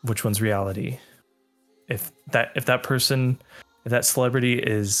which one's reality. If that celebrity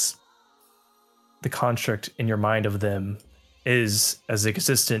is the construct in your mind of them is as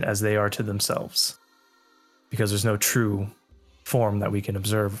existent as they are to themselves, because there's no true form that we can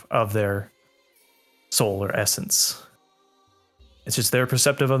observe of their soul or essence. It's just their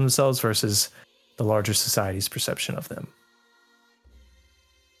perceptive of themselves versus the larger society's perception of them.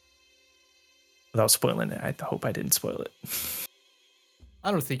 Without spoiling it, I hope I didn't spoil it.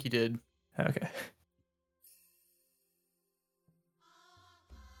 I don't think you did. Okay.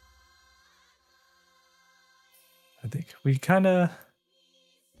 I think we kind of.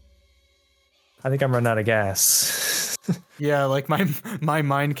 I think I'm running out of gas. Yeah, like my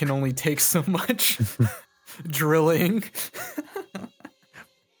mind can only take so much drilling.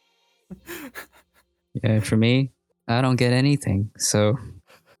 Yeah, for me, I don't get anything, so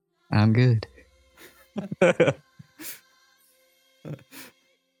I'm good. We're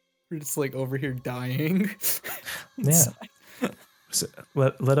just like over here dying. Yeah. So,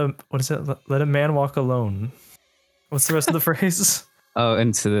 let a what is it? Let a man walk alone. What's the rest of the phrase? Oh,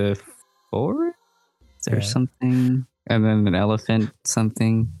 into the forest? There's Yeah. something, and then an elephant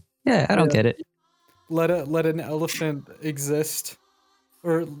something. Yeah, I don't Yeah. get it. Let an elephant exist,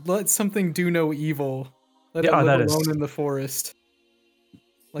 or let something do no evil. Let Yeah, it that live is- alone in the forest.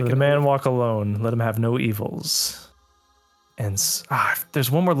 Like Let a an man elephant. walk alone. Let him have no evils. And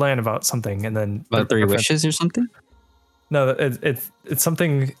there's one more line about something, and then About the three reference- wishes or something? No, it's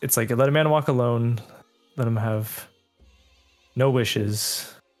something. It's like let a man walk alone. Let him have no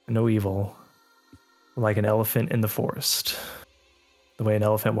wishes, no evil, like an elephant in the forest. The way an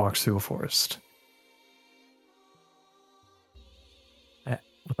elephant walks through a forest.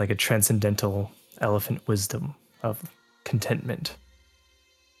 With like a transcendental elephant wisdom of contentment.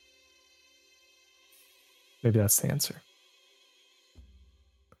 Maybe that's the answer.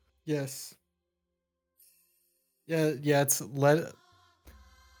 Yes. Yeah. It's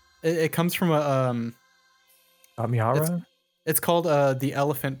It comes from a Amihara? It's called The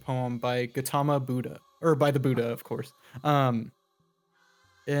Elephant Poem by Gautama Buddha, or by the Buddha, of course. And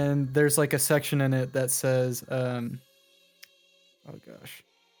there's like a section in it that says, oh gosh,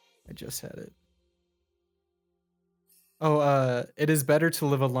 I just had it. Oh, it is better to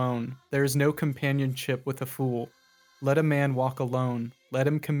live alone. There is no companionship with a fool. Let a man walk alone. Let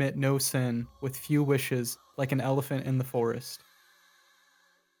him commit no sin, with few wishes, like an elephant in the forest.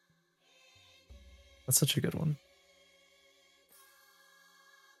 That's such a good one.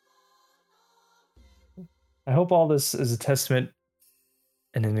 I hope all this is a testament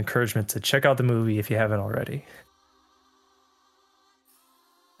and an encouragement to check out the movie if you haven't already.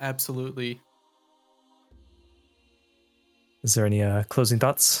 Absolutely. Is there any closing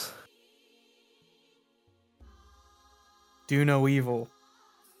thoughts? Do no evil.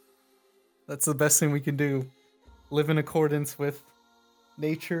 That's the best thing we can do. Live in accordance with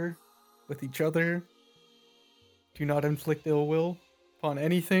nature, with each other. Do not inflict ill will upon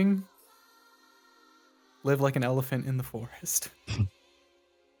anything. Live like an elephant in the forest.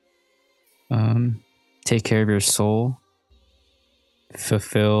 Take care of your soul.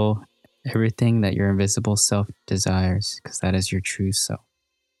 Fulfill everything that your invisible self desires, because that is your true self.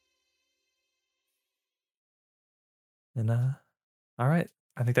 And all right.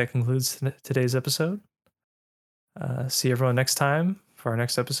 I think that concludes today's episode. See everyone next time for our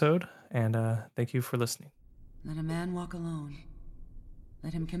next episode. And thank you for listening. Let a man walk alone.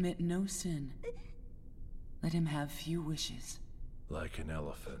 Let him commit no sin. Let him have few wishes. Like an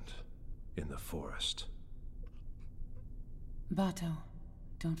elephant in the forest. Bato,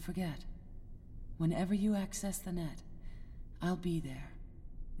 don't forget. Whenever you access the net, I'll be there,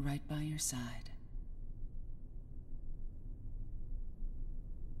 right by your side.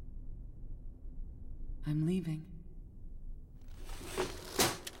 I'm leaving.